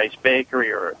Paradise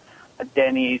Bakery or a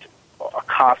Denny's, or a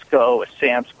Costco, a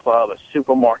Sam's Club, a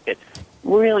supermarket.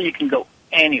 Really, you can go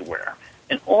anywhere.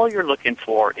 And all you're looking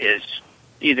for is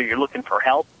either you're looking for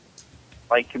help,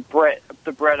 like bread.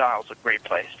 The bread aisle is a great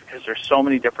place because there's so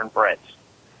many different breads.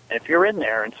 And if you're in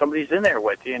there and somebody's in there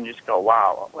with you and you just go,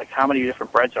 wow, like how many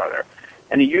different breads are there?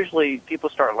 And usually people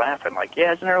start laughing like,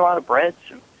 yeah, isn't there a lot of breads?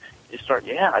 And you start,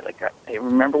 I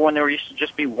remember when there used to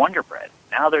just be Wonder Bread.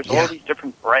 Now there's all these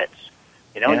different breads.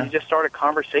 And you just start a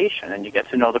conversation and you get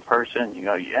to know the person. And you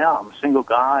go, yeah, I'm a single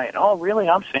guy. And, oh, really,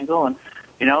 I'm single. And,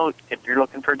 if you're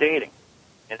looking for dating,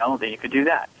 then you could do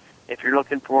that. If you're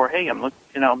looking for, hey, I'm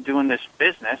doing this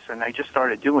business and I just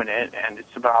started doing it and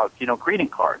it's about, greeting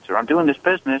cards. Or I'm doing this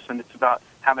business and it's about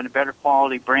having a better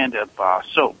quality brand of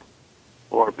soap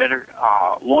or better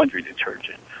laundry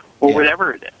detergent or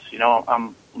whatever it is.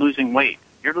 I'm losing weight.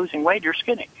 You're losing weight, you're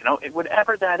skinny.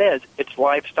 Whatever that is, it's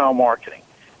lifestyle marketing.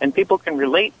 And people can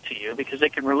relate to you because they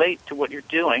can relate to what you're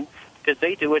doing because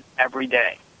they do it every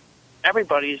day.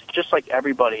 Everybody's just like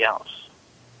everybody else.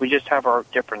 We just have our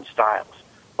different styles.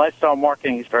 Lifestyle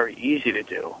marketing is very easy to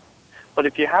do. But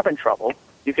if you're having trouble,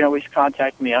 you can always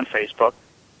contact me on Facebook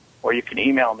or you can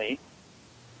email me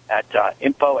at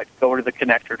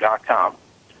info@gototheconnector.com.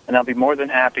 And I'll be more than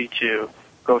happy to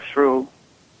go through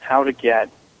how to get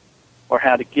or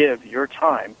how to give your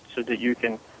time so that you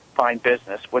can find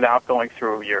business without going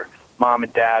through your mom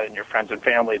and dad and your friends and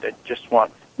family that just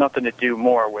want nothing to do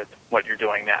more with what you're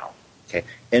doing now. Okay.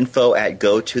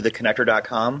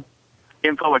 Info@gototheconnector.com?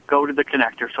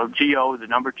 Info@gototheconnector, so G-O, the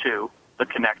number 2,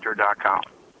 theconnector.com.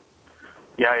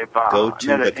 Yeah, I've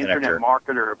met an internet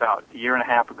marketer about a year and a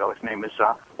half ago. His name is,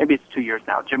 maybe it's 2 years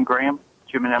now, Jim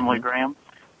and Emily Graham.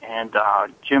 And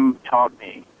Jim taught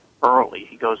me early.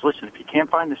 He goes, listen, if you can't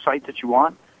find the site that you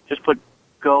want, just put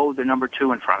Go, the number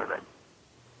 2 in front of it.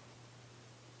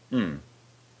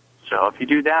 So if you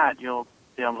do that, you'll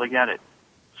be able to get it.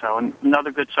 So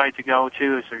another good site to go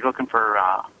to is if you're looking for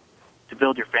to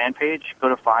build your fan page, go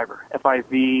to Fiverr,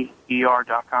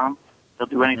 FIVER.com. They'll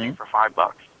do anything for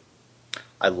 $5.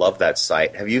 I love that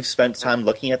site. Have you spent time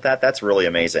looking at that? That's really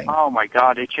amazing. Oh, my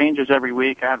God. It changes every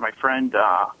week. I had my friend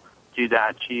do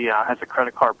that. She has a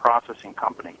credit card processing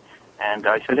company. And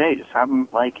I said, hey, just have them,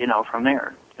 from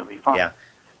there. It'll be fun. Yeah.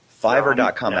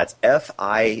 Fiverr.com, that's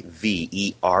FIVERR.com.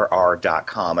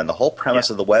 And the whole premise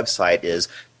of the website is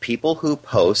people who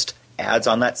post ads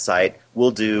on that site will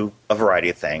do a variety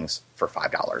of things for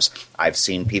 $5. I've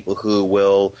seen people who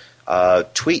will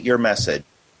tweet your message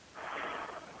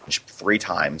 3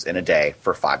 times in a day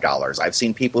for $5. I've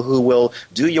seen people who will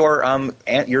do your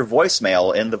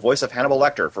voicemail in the voice of Hannibal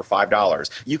Lecter for $5.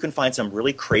 You can find some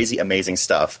really crazy, amazing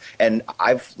stuff, and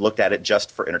I've looked at it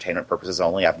just for entertainment purposes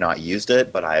only. I've not used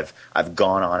it, but I've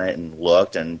gone on it and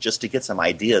looked, and just to get some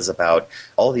ideas about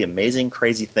all the amazing,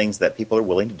 crazy things that people are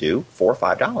willing to do for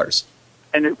 $5.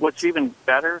 And what's even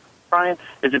better, Brian,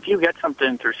 is if you get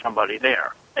something through somebody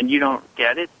there and you don't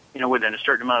get it, within a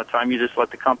certain amount of time, you just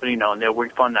let the company know, and they'll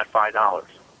refund that $5.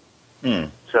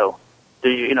 So,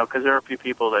 because there are a few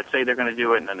people that say they're going to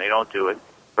do it, and then they don't do it,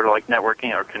 for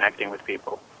networking or connecting with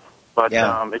people. But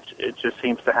it just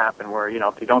seems to happen where,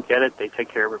 if you don't get it, they take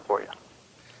care of it for you.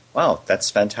 Wow, that's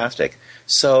fantastic.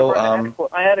 So, Brian,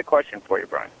 I had a question for you,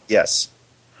 Brian. Yes.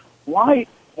 Why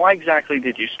exactly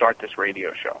did you start this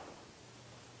radio show?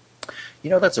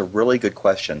 That's a really good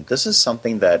question. This is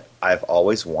something that I've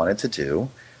always wanted to do.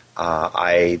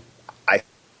 I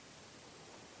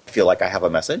feel like I have a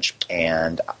message,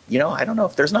 and I don't know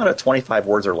if there's not a 25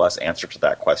 words or less answer to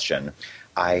that question.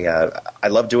 I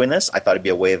love doing this. I thought it'd be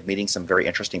a way of meeting some very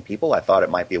interesting people. I thought it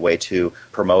might be a way to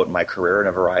promote my career in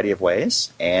a variety of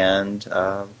ways, and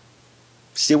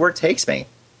see where it takes me.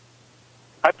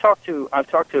 I've talked to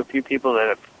a few people that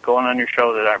have gone on your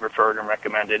show that I've referred and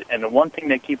recommended, and the one thing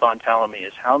they keep on telling me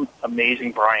is how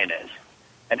amazing Brian is,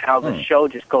 and how the show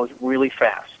just goes really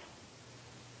fast.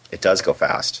 It does go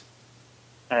fast.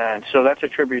 And so that's a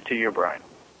tribute to you, Brian.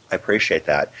 I appreciate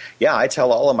that. Yeah, I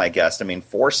tell all of my guests,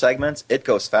 4 segments, it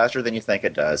goes faster than you think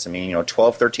it does.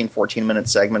 12, 13, 14-minute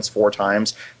segments 4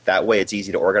 times. That way it's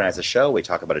easy to organize a show. We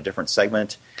talk about a different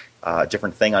segment,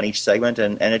 different thing on each segment,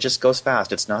 and it just goes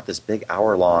fast. It's not this big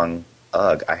hour-long,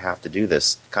 I have to do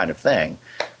this kind of thing.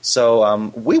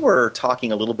 So we were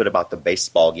talking a little bit about the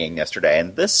baseball game yesterday,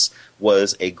 and this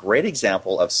was a great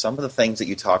example of some of the things that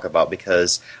you talk about,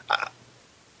 because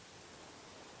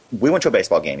we went to a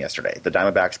baseball game yesterday. The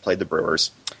Diamondbacks played the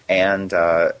Brewers, and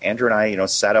Andrew and I,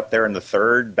 sat up there in the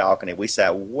third balcony. We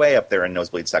sat way up there in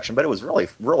nosebleed section, but it was really,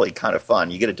 really kind of fun.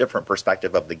 You get a different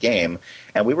perspective of the game,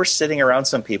 and we were sitting around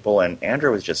some people, and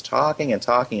Andrew was just talking and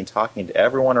talking and talking to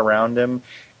everyone around him.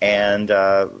 And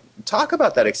talk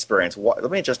about that experience.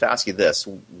 Let me just ask you this: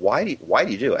 why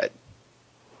do you do it?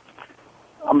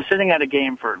 I'm sitting at a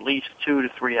game for at least 2 to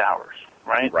 3 hours,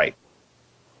 right? Right.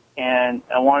 And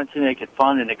I wanted to make it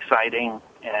fun and exciting,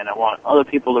 and I want other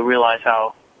people to realize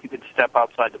how you could step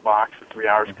outside the box for 3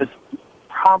 hours, because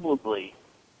probably,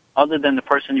 other than the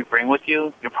person you bring with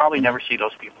you, you'll probably never see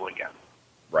those people again.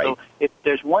 Right. So if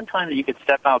there's one time that you could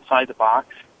step outside the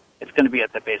box, it's going to be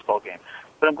at the baseball game.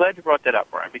 But I'm glad you brought that up,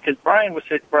 Brian, because Brian,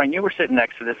 you were sitting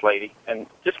next to this lady, and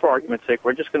just for argument's sake,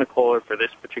 we're just going to call her for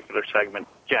this particular segment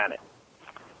Janet.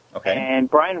 Okay. And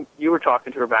Brian, you were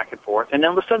talking to her back and forth, and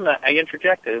then all of a sudden I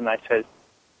interjected, and I said,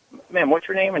 "Ma'am, what's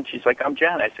your name?" And she's like, "I'm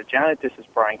Janet." I said, "Janet, this is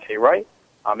Brian K. Wright.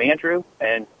 I'm Andrew,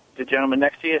 and the gentleman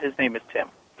next to you, his name is Tim."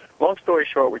 Long story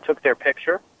short, we took their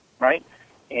picture, right?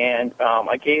 And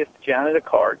I gave Janet a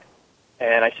card,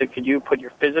 and I said, "Could you put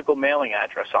your physical mailing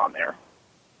address on there,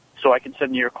 so I can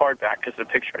send you your card back," because the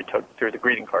picture I took through the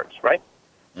greeting cards, right?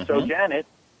 So Janet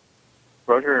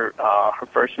wrote her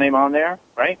first name on there,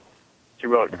 right? She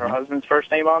wrote her husband's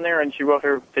first name on there, and she wrote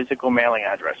her physical mailing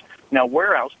address. Now,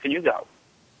 where else can you go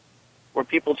where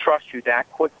people trust you that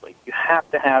quickly? You have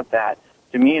to have that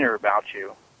demeanor about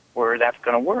you where that's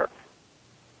going to work.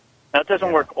 Now, it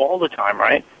doesn't work all the time,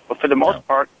 right? But for the most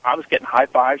part, I was getting high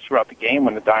fives throughout the game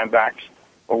when the Diamondbacks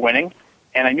were winning.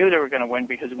 And I knew they were going to win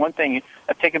because one thing,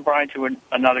 I've taken Brian to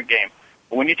another game.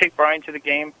 But when you take Brian to the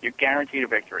game, you're guaranteed a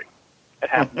victory. It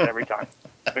happens every time.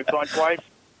 We've gone twice.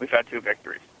 We've had 2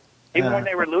 victories. Even when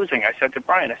they were losing, I said to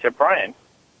Brian, Brian,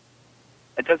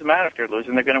 it doesn't matter if they're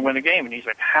losing. They're going to win the game. And he's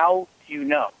like, how do you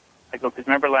know? I go, because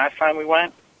remember last time we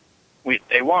went?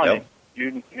 They won. Yep.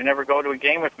 You never go to a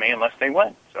game with me unless they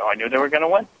win. So I knew they were going to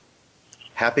win.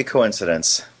 Happy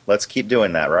coincidence. Let's keep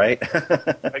doing that, right?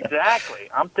 Exactly.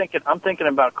 I'm thinking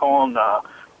about calling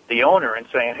the owner and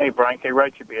saying, "Hey, Brian K.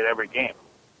 Wright should be at every game."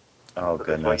 Oh,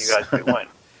 goodness. That's what you guys could win.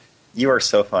 You are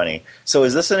so funny. So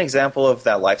is this an example of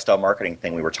that lifestyle marketing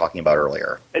thing we were talking about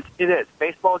earlier? It is.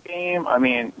 Baseball game, I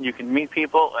mean, you can meet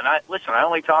people. And I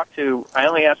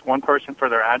only asked one person for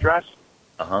their address,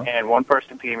 and one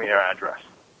person gave me their address.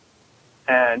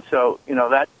 And so,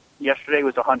 that yesterday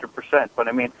was 100%. But,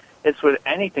 I mean, it's with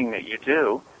anything that you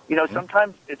do.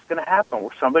 Sometimes it's going to happen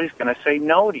where somebody's going to say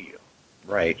no to you.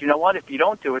 Right. But you know what? If you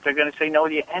don't do it, they're going to say no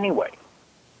to you anyway.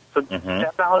 So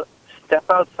step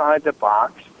outside the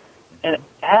box and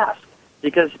ask.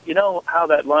 Because you know how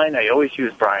that line I always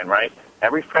use, Brian, right?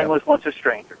 Every friend was once a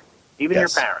stranger, even your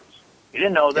parents. You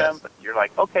didn't know them, but you're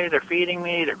like, okay, they're feeding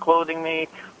me, they're clothing me,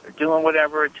 they're doing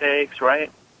whatever it takes, right?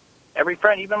 Every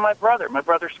friend, even my brother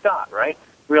Scott, right?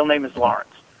 Real name is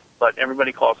Lawrence, but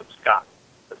everybody calls him Scott.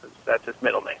 That's his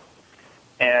middle name.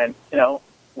 And,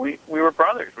 we were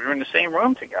brothers. We were in the same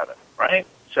room together, right?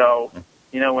 So,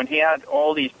 when he had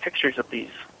all these pictures of these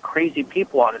crazy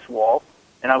people on his wall,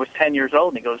 and I was 10 years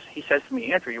old, and he says to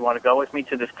me, "Andrew, you want to go with me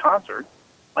to this concert?"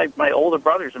 My older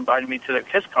brothers invited me to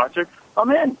his concert.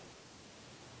 I'm in.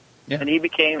 Yeah. And he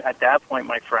became, at that point,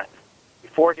 my friend.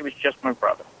 Before, he was just my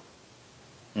brother.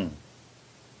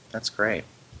 That's great.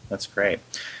 That's great.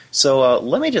 So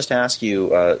let me just ask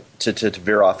you to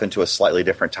veer off into a slightly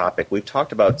different topic. We've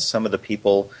talked about some of the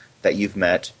people that you've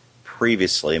met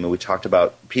previously. I mean, we talked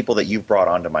about people that you've brought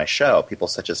onto my show, people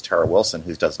such as Tara Wilson,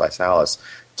 who does Visalis,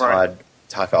 Todd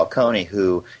Falcone,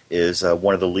 who is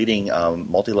one of the leading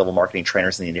multi-level marketing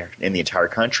trainers in the entire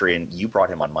country, and you brought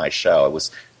him on my show.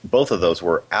 Both of those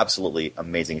were absolutely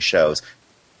amazing shows.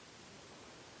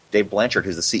 Dave Blanchard,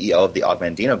 who's the CEO of the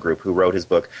Augmandino Group, who wrote his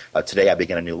book, Today I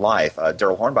Begin a New Life.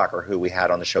 Daryl Hornbacher, who we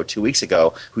had on the show 2 weeks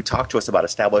ago, who talked to us about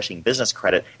establishing business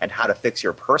credit and how to fix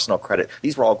your personal credit.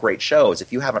 These were all great shows.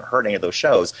 If you haven't heard any of those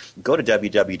shows, go to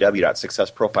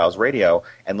www.successprofilesradio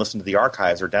and listen to the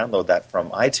archives or download that from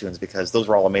iTunes, because those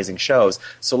were all amazing shows.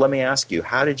 So let me ask you,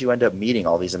 how did you end up meeting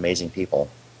all these amazing people?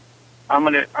 I'm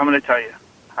gonna tell you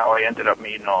how I ended up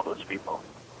meeting all those people.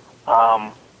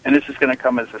 And this is going to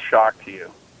come as a shock to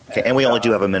you. Okay, and we only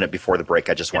do have a minute before the break.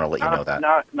 I just want to let you know that.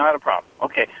 Not a problem.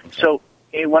 Okay. So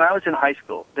when I was in high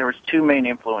school, there was two main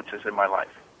influences in my life.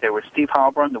 There was Steve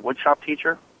Halbrun, the woodshop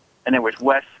teacher, and there was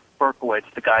Wes Berkowitz,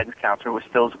 the guidance counselor, who was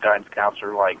still a guidance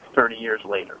counselor like 30 years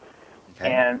later.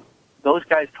 Okay. And those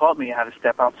guys taught me how to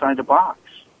step outside the box,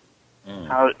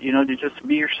 how, to just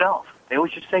be yourself. They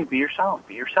always just say, be yourself,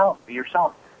 be yourself, be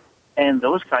yourself. And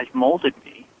those guys molded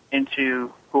me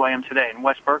into who I am today. And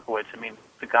Wes Berkowitz,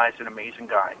 the guy's an amazing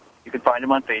guy. You can find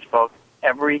him on Facebook.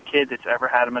 Every kid that's ever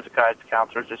had him as a guidance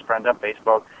counselor is his friend on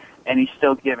Facebook, and he's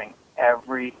still giving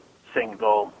every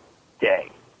single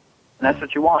day. And that's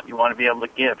what you want. You want to be able to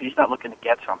give. He's not looking to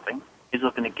get something. He's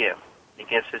looking to give. He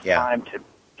gives his time to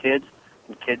kids,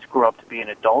 and kids grow up to be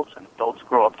adults, and adults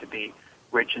grow up to be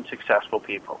rich and successful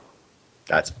people.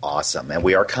 That's awesome. And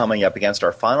we are coming up against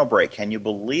our final break. Can you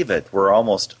believe it? We're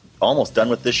almost done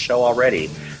with this show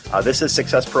already. This is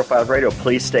Success Profiles Radio.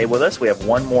 Please stay with us. We have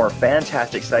one more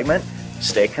fantastic segment.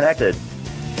 Stay connected.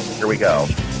 Here we go.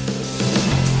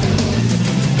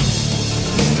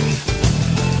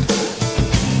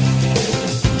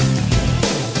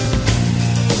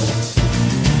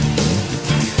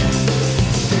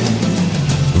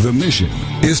 The mission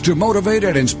is to motivate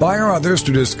and inspire others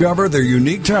to discover their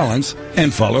unique talents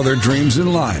and follow their dreams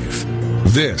in life.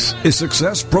 This is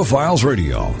Success Profiles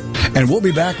Radio, and we'll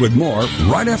be back with more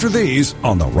right after these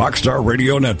on the Rockstar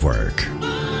Radio Network.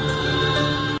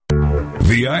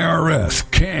 The IRS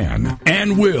can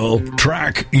and will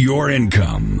track your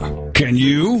income. Can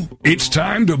you? It's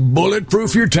time to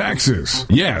bulletproof your taxes.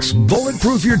 Yes,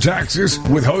 bulletproof your taxes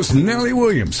with host Nellie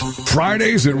Williams.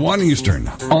 Fridays at 1 Eastern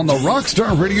on the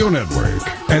Rockstar Radio Network.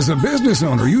 As a business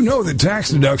owner, you know that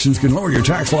tax deductions can lower your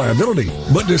tax liability,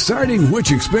 but deciding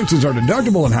which expenses are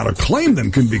deductible and how to claim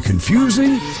them can be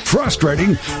confusing,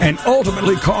 frustrating, and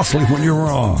ultimately costly when you're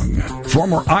wrong.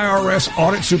 Former IRS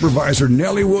audit supervisor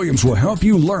Nellie Williams will help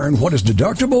you learn what is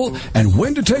deductible and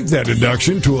when to take that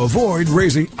deduction to avoid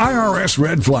raising IRS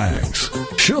red flags.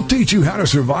 She'll teach you how to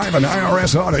survive an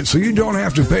IRS audit so you don't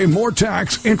have to pay more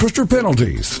tax, interest, or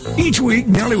penalties. Each week,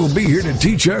 Nellie will be here to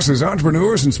teach us as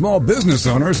entrepreneurs and small business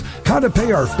owners how to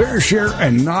pay our fair share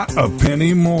and not a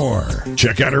penny more.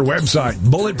 Check out her website,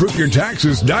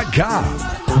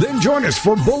 bulletproofyourtaxes.com. Then join us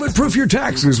for Bulletproof Your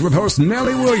Taxes with host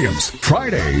Nellie Williams,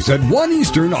 Fridays at 1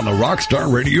 Eastern on the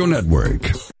Rockstar Radio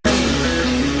Network.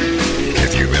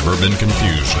 If you've ever been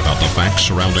confused about the facts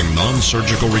surrounding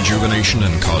non-surgical rejuvenation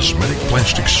and cosmetic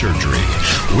plastic surgery,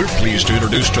 we're pleased to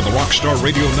introduce to the Rockstar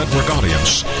Radio Network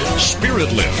audience,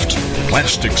 Spirit Lift,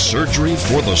 plastic surgery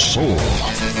for the soul.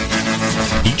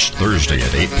 Each Thursday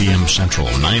at 8 p.m. Central,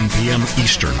 9 p.m.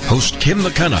 Eastern, host Kim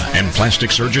McKenna and plastic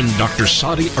surgeon Dr.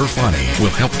 Sadi Irfani will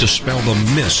help dispel the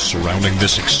myths surrounding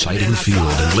this exciting field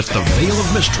and lift the veil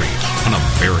of mystery on a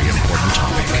very important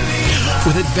topic.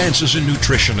 With advances in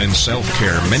nutrition and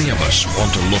self-care, many of us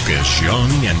want to look as young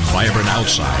and vibrant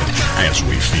outside as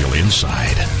we feel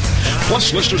inside.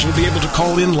 Plus, listeners will be able to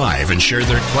call in live and share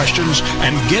their questions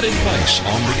and get advice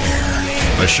on the air.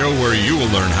 A show where you will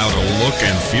learn how to look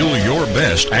and feel your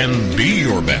best and be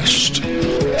your best.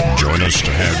 Join us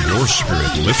to have your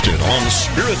spirit lifted on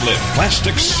Spirit Lift,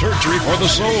 plastic surgery for the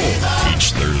soul.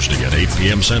 Each Thursday at 8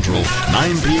 p.m. Central,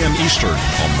 9 p.m. Eastern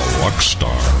on the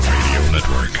Rockstar Radio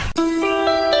Network.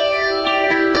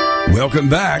 Welcome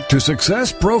back to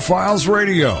Success Profiles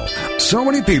Radio. So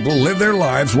many people live their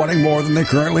lives wanting more than they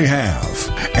currently have.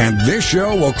 And this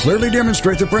show will clearly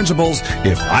demonstrate the principles,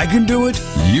 if I can do it,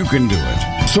 you can do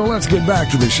it. So let's get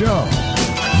back to the show.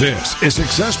 This is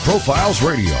Success Profiles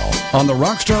Radio on the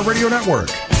Rockstar Radio Network.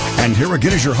 And here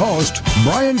again is your host,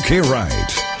 Brian K.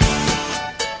 Wright.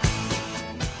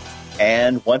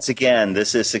 And once again,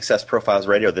 this is Success Profiles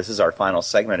Radio. This is our final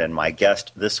segment, and my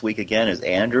guest this week again is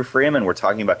Andrew Freeman. We're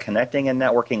talking about connecting and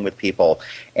networking with people.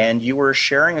 And you were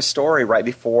sharing a story right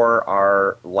before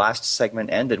our last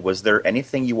segment ended. Was there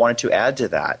anything you wanted to add to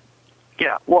that?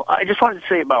 Yeah, well, I just wanted to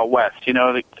say about West. You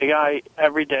know, the guy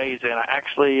every day is in. I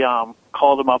actually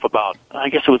called him up about, I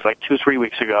guess it was like 2-3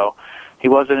 weeks ago. He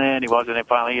wasn't in.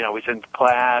 Finally, you know, he's in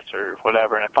class or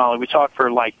whatever. And finally, we talked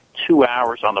for like 2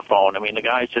 hours on the phone. I mean, the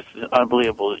guy's just an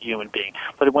unbelievable human being.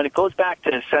 But when it goes back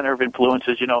to the center of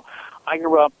influences, you know, I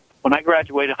grew up, when I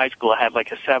graduated high school, I had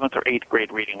like a 7th or 8th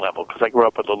grade reading level because I grew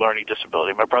up with a learning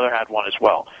disability. My brother had one as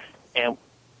well. And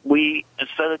we,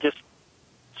 instead of just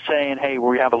saying, hey,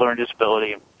 we have a learning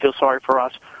disability and feel sorry for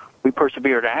us, we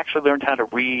persevered. I actually learned how to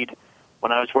read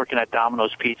when I was working at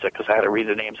Domino's Pizza because I had to read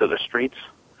the names of the streets.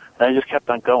 And I just kept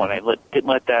on going. I didn't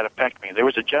let that affect me. There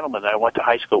was a gentleman that I went to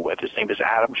high school with. His name is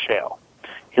Adam Shale.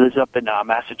 He lives up in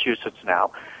Massachusetts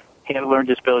now. He had a learning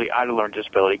disability. I had a learning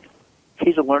disability.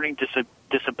 He's a learning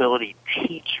disability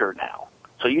teacher now.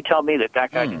 So you tell me that guy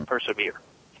can persevere.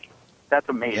 That's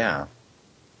amazing. Yeah.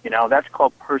 You know, that's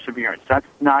called perseverance. That's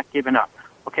not giving up.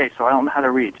 Okay, so I don't know how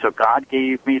to read. So God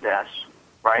gave me this,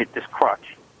 right, this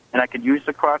crutch. And I could use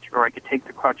the crutch or I could take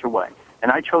the crutch away.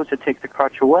 And I chose to take the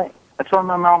crutch away. That's why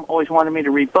my mom always wanted me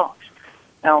to read books.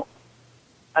 Now,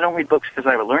 I don't read books because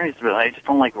I have a learning disability. I just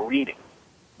don't like reading.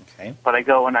 Okay. But I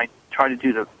go and I try to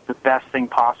do the best thing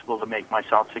possible to make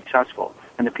myself successful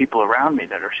and the people around me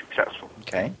that are successful.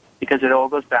 Okay. Because it all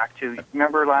goes back to,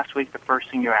 remember last week the first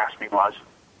thing you asked me was,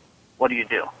 what do you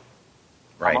do?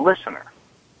 Right. I'm a listener.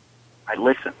 I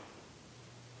listen.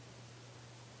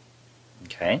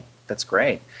 Okay. That's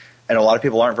great. And a lot of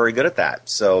people aren't very good at that.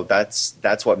 So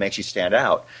that's what makes you stand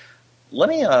out. Let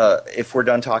me, if we're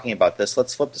done talking about this,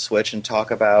 let's flip the switch and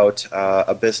talk about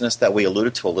a business that we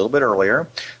alluded to a little bit earlier.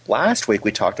 Last week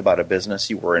we talked about a business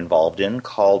you were involved in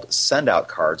called Sendout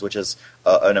Cards, which is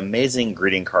an amazing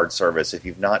greeting card service. If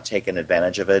you've not taken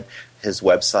advantage of it, his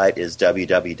website is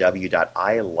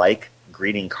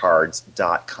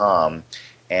www.ilikegreetingcards.com,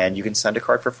 and you can send a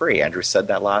card for free. Andrew said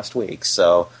that last week,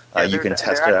 so you can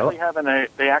test it out.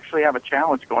 They actually have a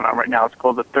challenge going on right now. It's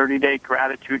called the 30-Day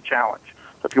Gratitude Challenge.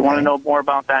 So if you want to know more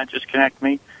about that, just connect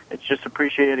me. It's just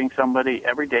appreciating somebody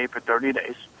every day for 30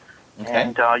 days. Okay.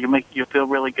 And you'll feel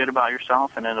really good about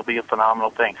yourself, and it'll be a phenomenal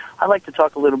thing. I'd like to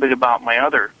talk a little bit about my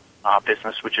other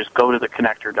business, which is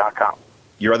GoToTheConnector.com.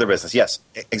 Your other business, yes,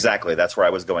 exactly. That's where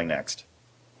I was going next.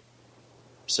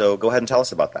 So go ahead and tell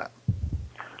us about that.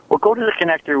 Well, Go to the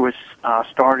Connector was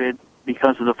started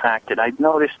because of the fact that I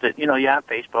noticed that, you know, you have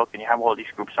Facebook and you have all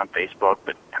these groups on Facebook,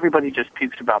 but everybody just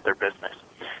pukes about their business.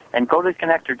 And Go to the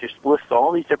Connector just lists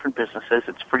all these different businesses.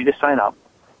 It's free to sign up.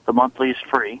 The monthly is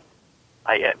free.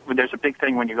 There's a big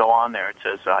thing when you go on there. It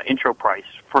says intro price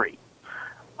free.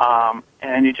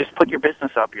 And you just put your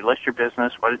business up. You list your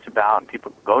business, what it's about, and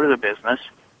people go to the business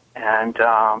and,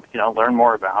 learn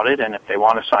more about it. And if they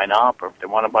want to sign up or if they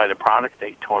want to buy the product,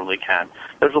 they totally can.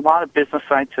 There's a lot of business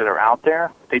sites that are out there.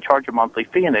 They charge a monthly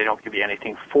fee and they don't give you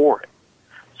anything for it.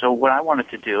 So what I wanted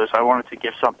to do is I wanted to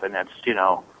give something that's,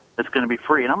 that's going to be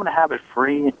free. And I'm going to have it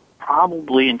free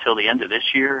probably until the end of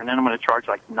this year, and then I'm going to charge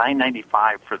like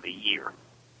 $9.95 for the year.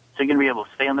 So you're going to be able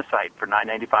to stay on the site for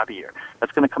 $9.95 a year.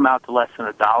 That's going to come out to less than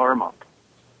 $1 a month.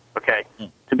 okay,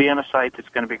 to be on a site that's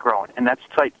going to be growing. And that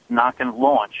site's not going to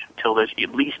launch until there's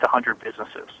at least 100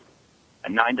 businesses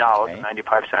at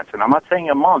 $9.95. And I'm not saying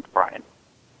a month, Brian.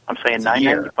 I'm saying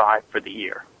 $9.95 for the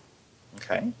year.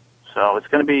 Okay. So it's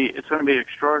going to be an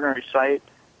extraordinary site.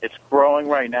 It's growing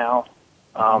right now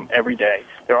every day.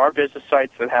 There are business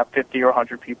sites that have 50 or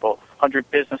 100 people,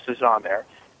 100 businesses on there,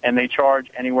 and they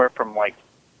charge anywhere from like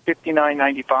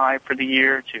 $59.95 for the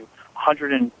year to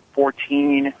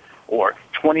 $114 or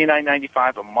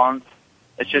 $29.95 a month.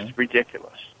 It's just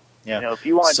ridiculous. Yeah. You know, if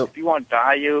you want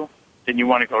value, then you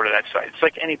want to go to that site. It's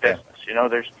like any business. You know,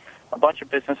 there's a bunch of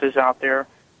businesses out there.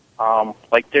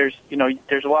 Like there's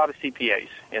a lot of CPAs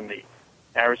in the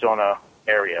Arizona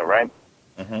area, right?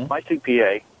 Mm-hmm. My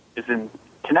CPA is in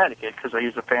Connecticut because I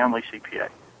use a family CPA,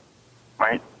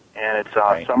 right? And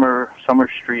it's Summer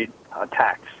Street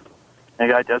Tax. And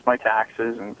the guy does my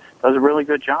taxes and does a really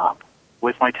good job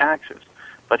with my taxes.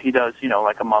 But he does,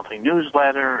 like a monthly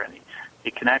newsletter, and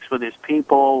he connects with his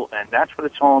people, and that's what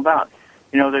it's all about.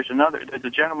 You know, there's a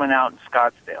gentleman out in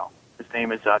Scottsdale. His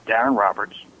name is Darren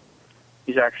Roberts.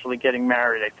 He's actually getting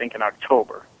married, I think, in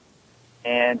October.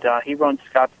 And he runs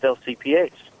Scottsdale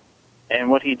CPAs. And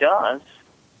what he does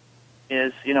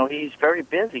is, he's very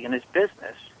busy in his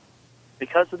business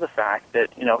because of the fact that,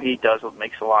 he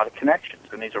makes a lot of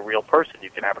connections, and he's a real person. You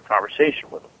can have a conversation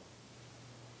with him.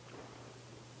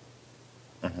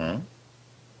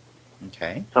 Mm-hmm.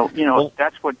 Okay. So,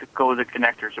 that's what the Go to the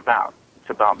Connector is about. It's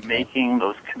about making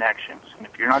those connections. And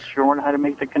if you're not sure how to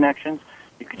make the connections,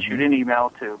 you can shoot an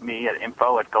email to me at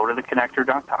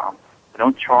info@gototoconnector.com. I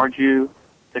don't charge you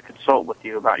to consult with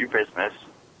you about your business.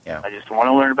 Yeah. I just want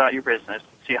to learn about your business,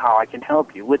 see how I can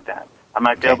help you with that. I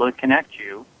might be able to connect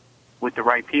you with the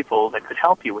right people that could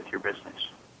help you with your business.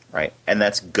 Right. And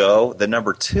that's go, the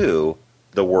number 2,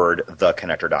 the word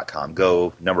theconnector.com.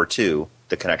 Go, number 2,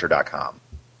 theconnector.com.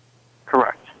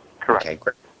 Correct. Okay,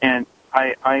 great. And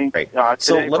I great. Today,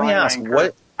 so let Brian, me ask,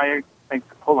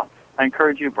 hold on. I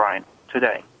encourage you, Brian,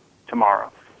 today,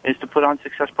 tomorrow, is to put on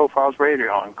Success Profiles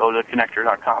Radio and go to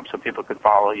theconnector.com so people could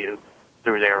follow you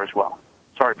through there as well.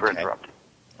 Sorry for interrupting.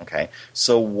 Okay.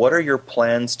 So what are your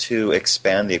plans to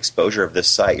expand the exposure of this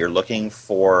site? You're looking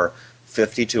for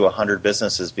 50 to 100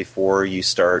 businesses before you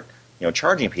start,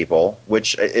 charging people,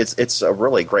 which it's a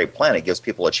really great plan. It gives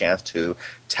people a chance to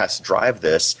test drive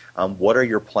this. What are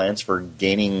your plans for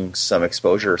gaining some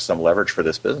exposure, some leverage for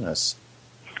this business?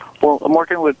 Well, I'm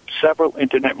working with several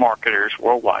internet marketers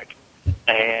worldwide,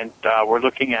 and we're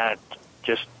looking at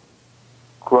just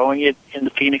growing it in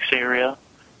the Phoenix area,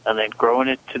 and then growing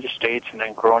it to the States, and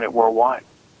then growing it worldwide.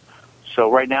 So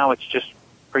right now it's just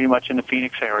pretty much in the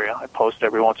Phoenix area. I post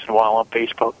every once in a while on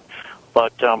Facebook.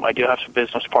 But I do have some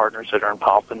business partners that are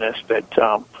involved in this that,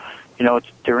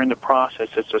 they're in the process.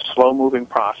 It's a slow-moving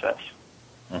process.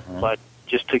 Mm-hmm. But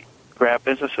just to grab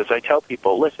businesses, I tell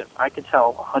people, listen, I can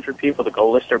tell 100 people to go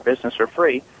list their business for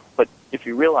free, but if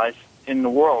you realize in the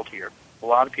world here, a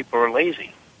lot of people are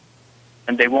lazy,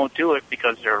 and they won't do it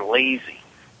because they're lazy.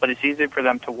 But it's easy for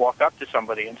them to walk up to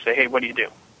somebody and say, hey, what do you do?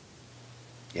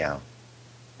 Yeah.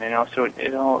 So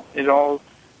it all,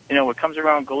 what comes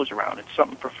around goes around. It's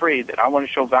something for free that I want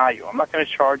to show value. I'm not going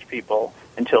to charge people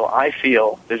until I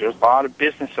feel there's a lot of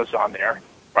businesses on there,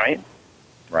 right?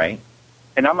 Right.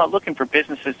 And I'm not looking for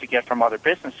businesses to get from other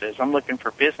businesses. I'm looking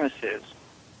for businesses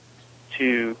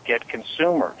to get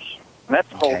consumers. And that's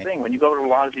the whole thing. When you go to a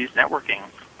lot of these networking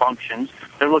functions,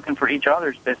 they're looking for each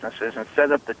other's businesses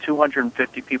instead of the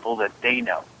 250 people that they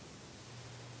know.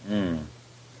 And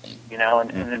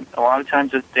a lot of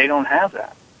times they don't have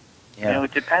that. Yeah.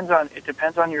 It depends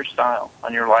on your style,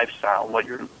 on your lifestyle, what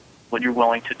you're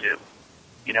willing to do.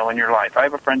 In your life. I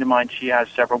have a friend of mine. She has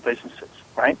several businesses,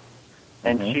 right?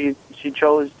 And she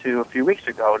chose to a few weeks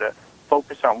ago to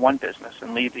focus on one business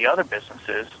and leave the other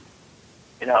businesses,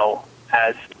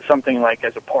 as something like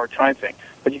as a part-time thing.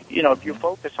 But if you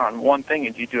focus on one thing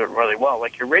and you do it really well,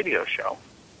 like your radio show,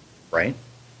 right?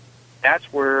 That's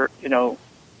where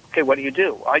okay, what do you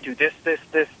do? I do this,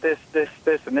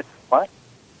 and this. What?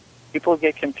 People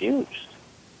get confused.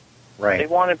 Right. They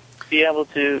want to be able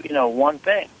to, one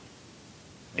thing.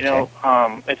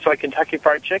 It's like Kentucky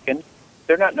Fried Chicken.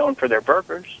 They're not known for their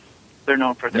burgers. They're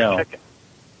known for their chicken.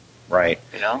 Right.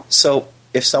 So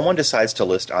if someone decides to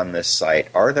list on this site,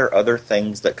 are there other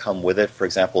things that come with it? For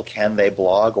example, can they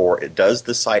blog, or does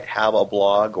the site have a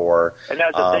blog? And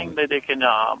that's the thing that they can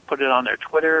put it on their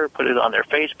Twitter, put it on their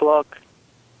Facebook.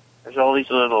 There's all these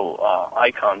little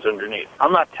icons underneath.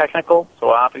 I'm not technical,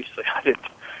 so obviously I didn't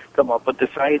come up with the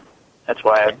site. That's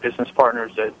why I have business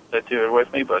partners that do it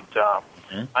with me. But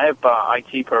I have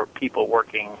IT people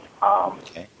working out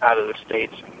of the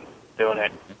States doing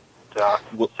it.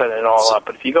 set it all up.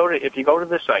 But if you go to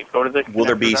the site, go to the will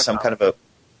there be some kind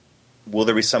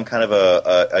of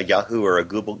a Yahoo or a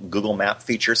Google Map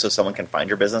feature so someone can find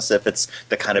your business if it's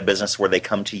the kind of business where they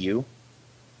come to you?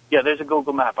 Yeah, there's a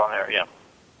Google Map on there.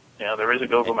 Yeah, there is a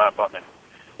Google Map on there.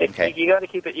 Okay. You got to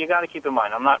keep in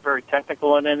mind. I'm not very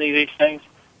technical in any of these things,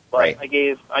 but right. I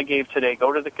gave today.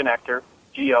 Go to the connector,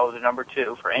 GO, the number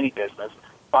 2 for any business.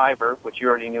 Fiverr, which you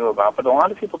already knew about, but a lot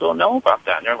of people don't know about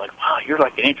that. And they're like, "Wow, you're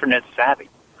like an internet savvy."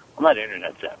 I'm not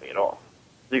internet savvy at all.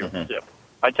 Zero zip.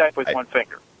 I type with one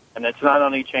finger, and it's not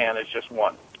on each hand. It's just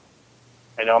one.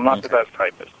 I'm not the best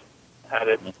typist. I had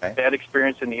a bad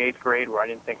experience in the 8th grade where I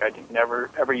didn't think I'd never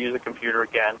ever use a computer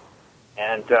again,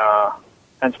 and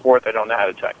henceforth I don't know how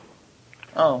to type.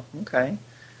 Oh, okay.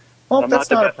 Well, that's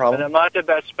not a problem. And I'm not the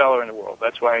best speller in the world.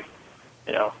 That's why,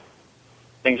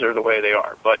 things are the way they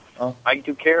are. But I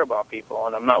do care about people,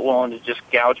 and I'm not willing to just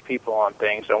gouge people on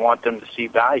things. I want them to see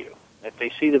value. If they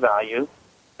see the value,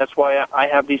 that's why I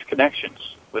have these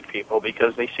connections with people,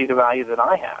 because they see the value that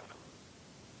I have.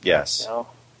 Yes.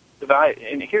 The value.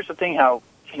 And here's the thing how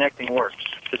connecting works,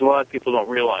 because a lot of people don't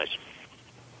realize.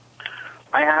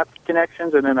 I have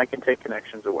connections, and then I can take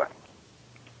connections away.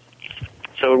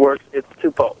 So it works. It's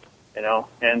twofold,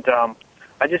 And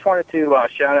I just wanted to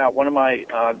shout out one of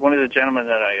the gentlemen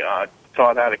that I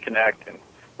taught how to connect and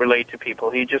relate to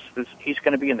people. He's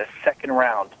going to be in the second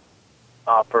round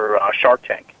for Shark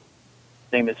Tank.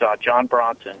 His name is John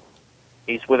Bronson.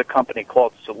 He's with a company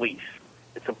called Solis.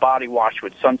 It's a body wash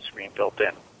with sunscreen built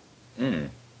in.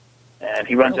 And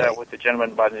he runs out with a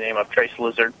gentleman by the name of Trace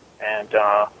Lizard, and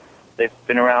they've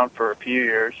been around for a few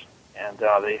years, and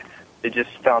they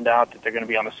just found out that they're going to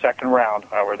be on the second round,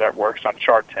 however that works, on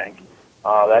Shark Tank.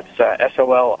 That's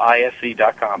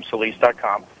SOLISE.com,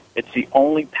 Solis.com. It's the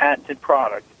only patented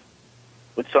product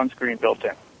with sunscreen built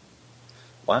in.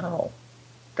 Wow.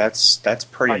 That's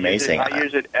pretty amazing. I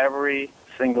use it every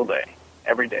single day.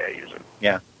 Every day I use it.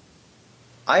 Yeah.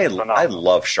 I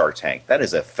love Shark Tank. That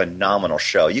is a phenomenal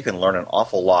show. You can learn an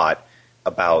awful lot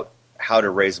about how to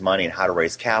raise money and how to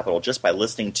raise capital just by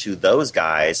listening to those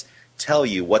guys tell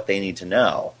you what they need to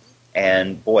know.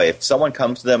 And boy, if someone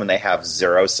comes to them and they have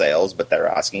 0 sales, but they're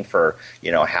asking for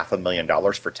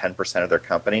 $500,000 for 10% of their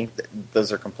company,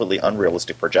 those are completely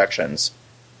unrealistic projections.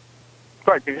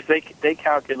 Right, because they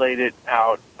calculated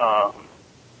out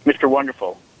Mr.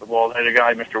 Wonderful, the bald-headed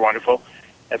guy, Mr. Wonderful.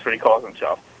 That's what he calls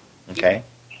himself. Okay.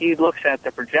 He looks at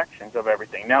the projections of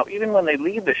everything. Now, even when they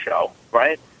leave the show,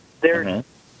 right,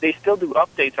 they still do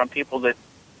updates on people that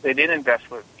they didn't invest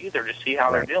with either to see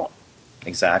how they're doing.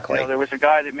 Exactly. There was a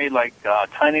guy that made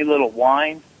tiny little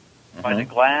wine by the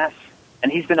glass,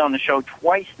 and he's been on the show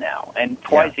twice now, and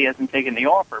twice he hasn't taken the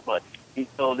offer, but he's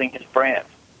building his brand.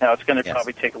 Now, it's going to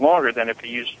probably take longer than if he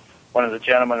used one of the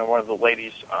gentlemen or one of the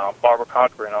ladies, Barbara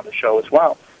Cochran, on the show as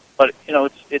well. But,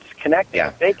 it's connecting.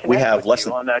 Yeah. They connect with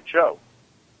you on that show.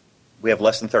 We have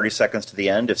less than 30 seconds to the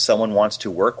end. If someone wants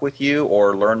to work with you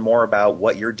or learn more about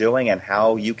what you're doing and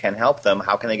how you can help them,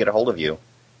 how can they get a hold of you?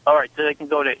 All right, so they can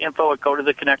go to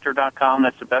info@gototheconnector.com.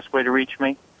 That's the best way to reach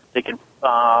me. They can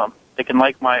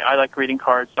like my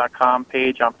ILikeGreetingCards.com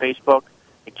page on Facebook.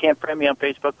 They can't friend me on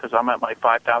Facebook because I'm at my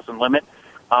 5,000 limit.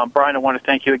 Brian, I want to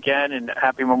thank you again, and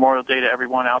happy Memorial Day to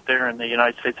everyone out there in the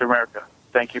United States of America.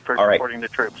 Thank you for supporting the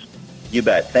troops. You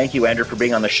bet. Thank you, Andrew, for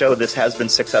being on the show. This has been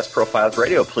Success Profiles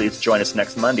Radio. Please join us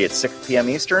next Monday at 6 p.m.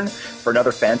 Eastern for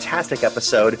another fantastic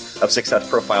episode of Success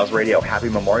Profiles Radio. Happy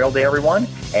Memorial Day, everyone,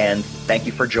 and thank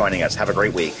you for joining us. Have a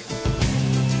great week.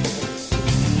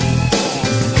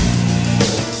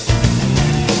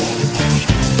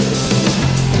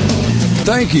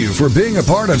 Thank you for being a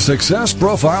part of Success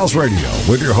Profiles Radio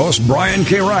with your host, Brian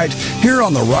K. Wright, here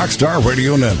on the Rockstar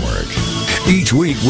Radio Network. Each week,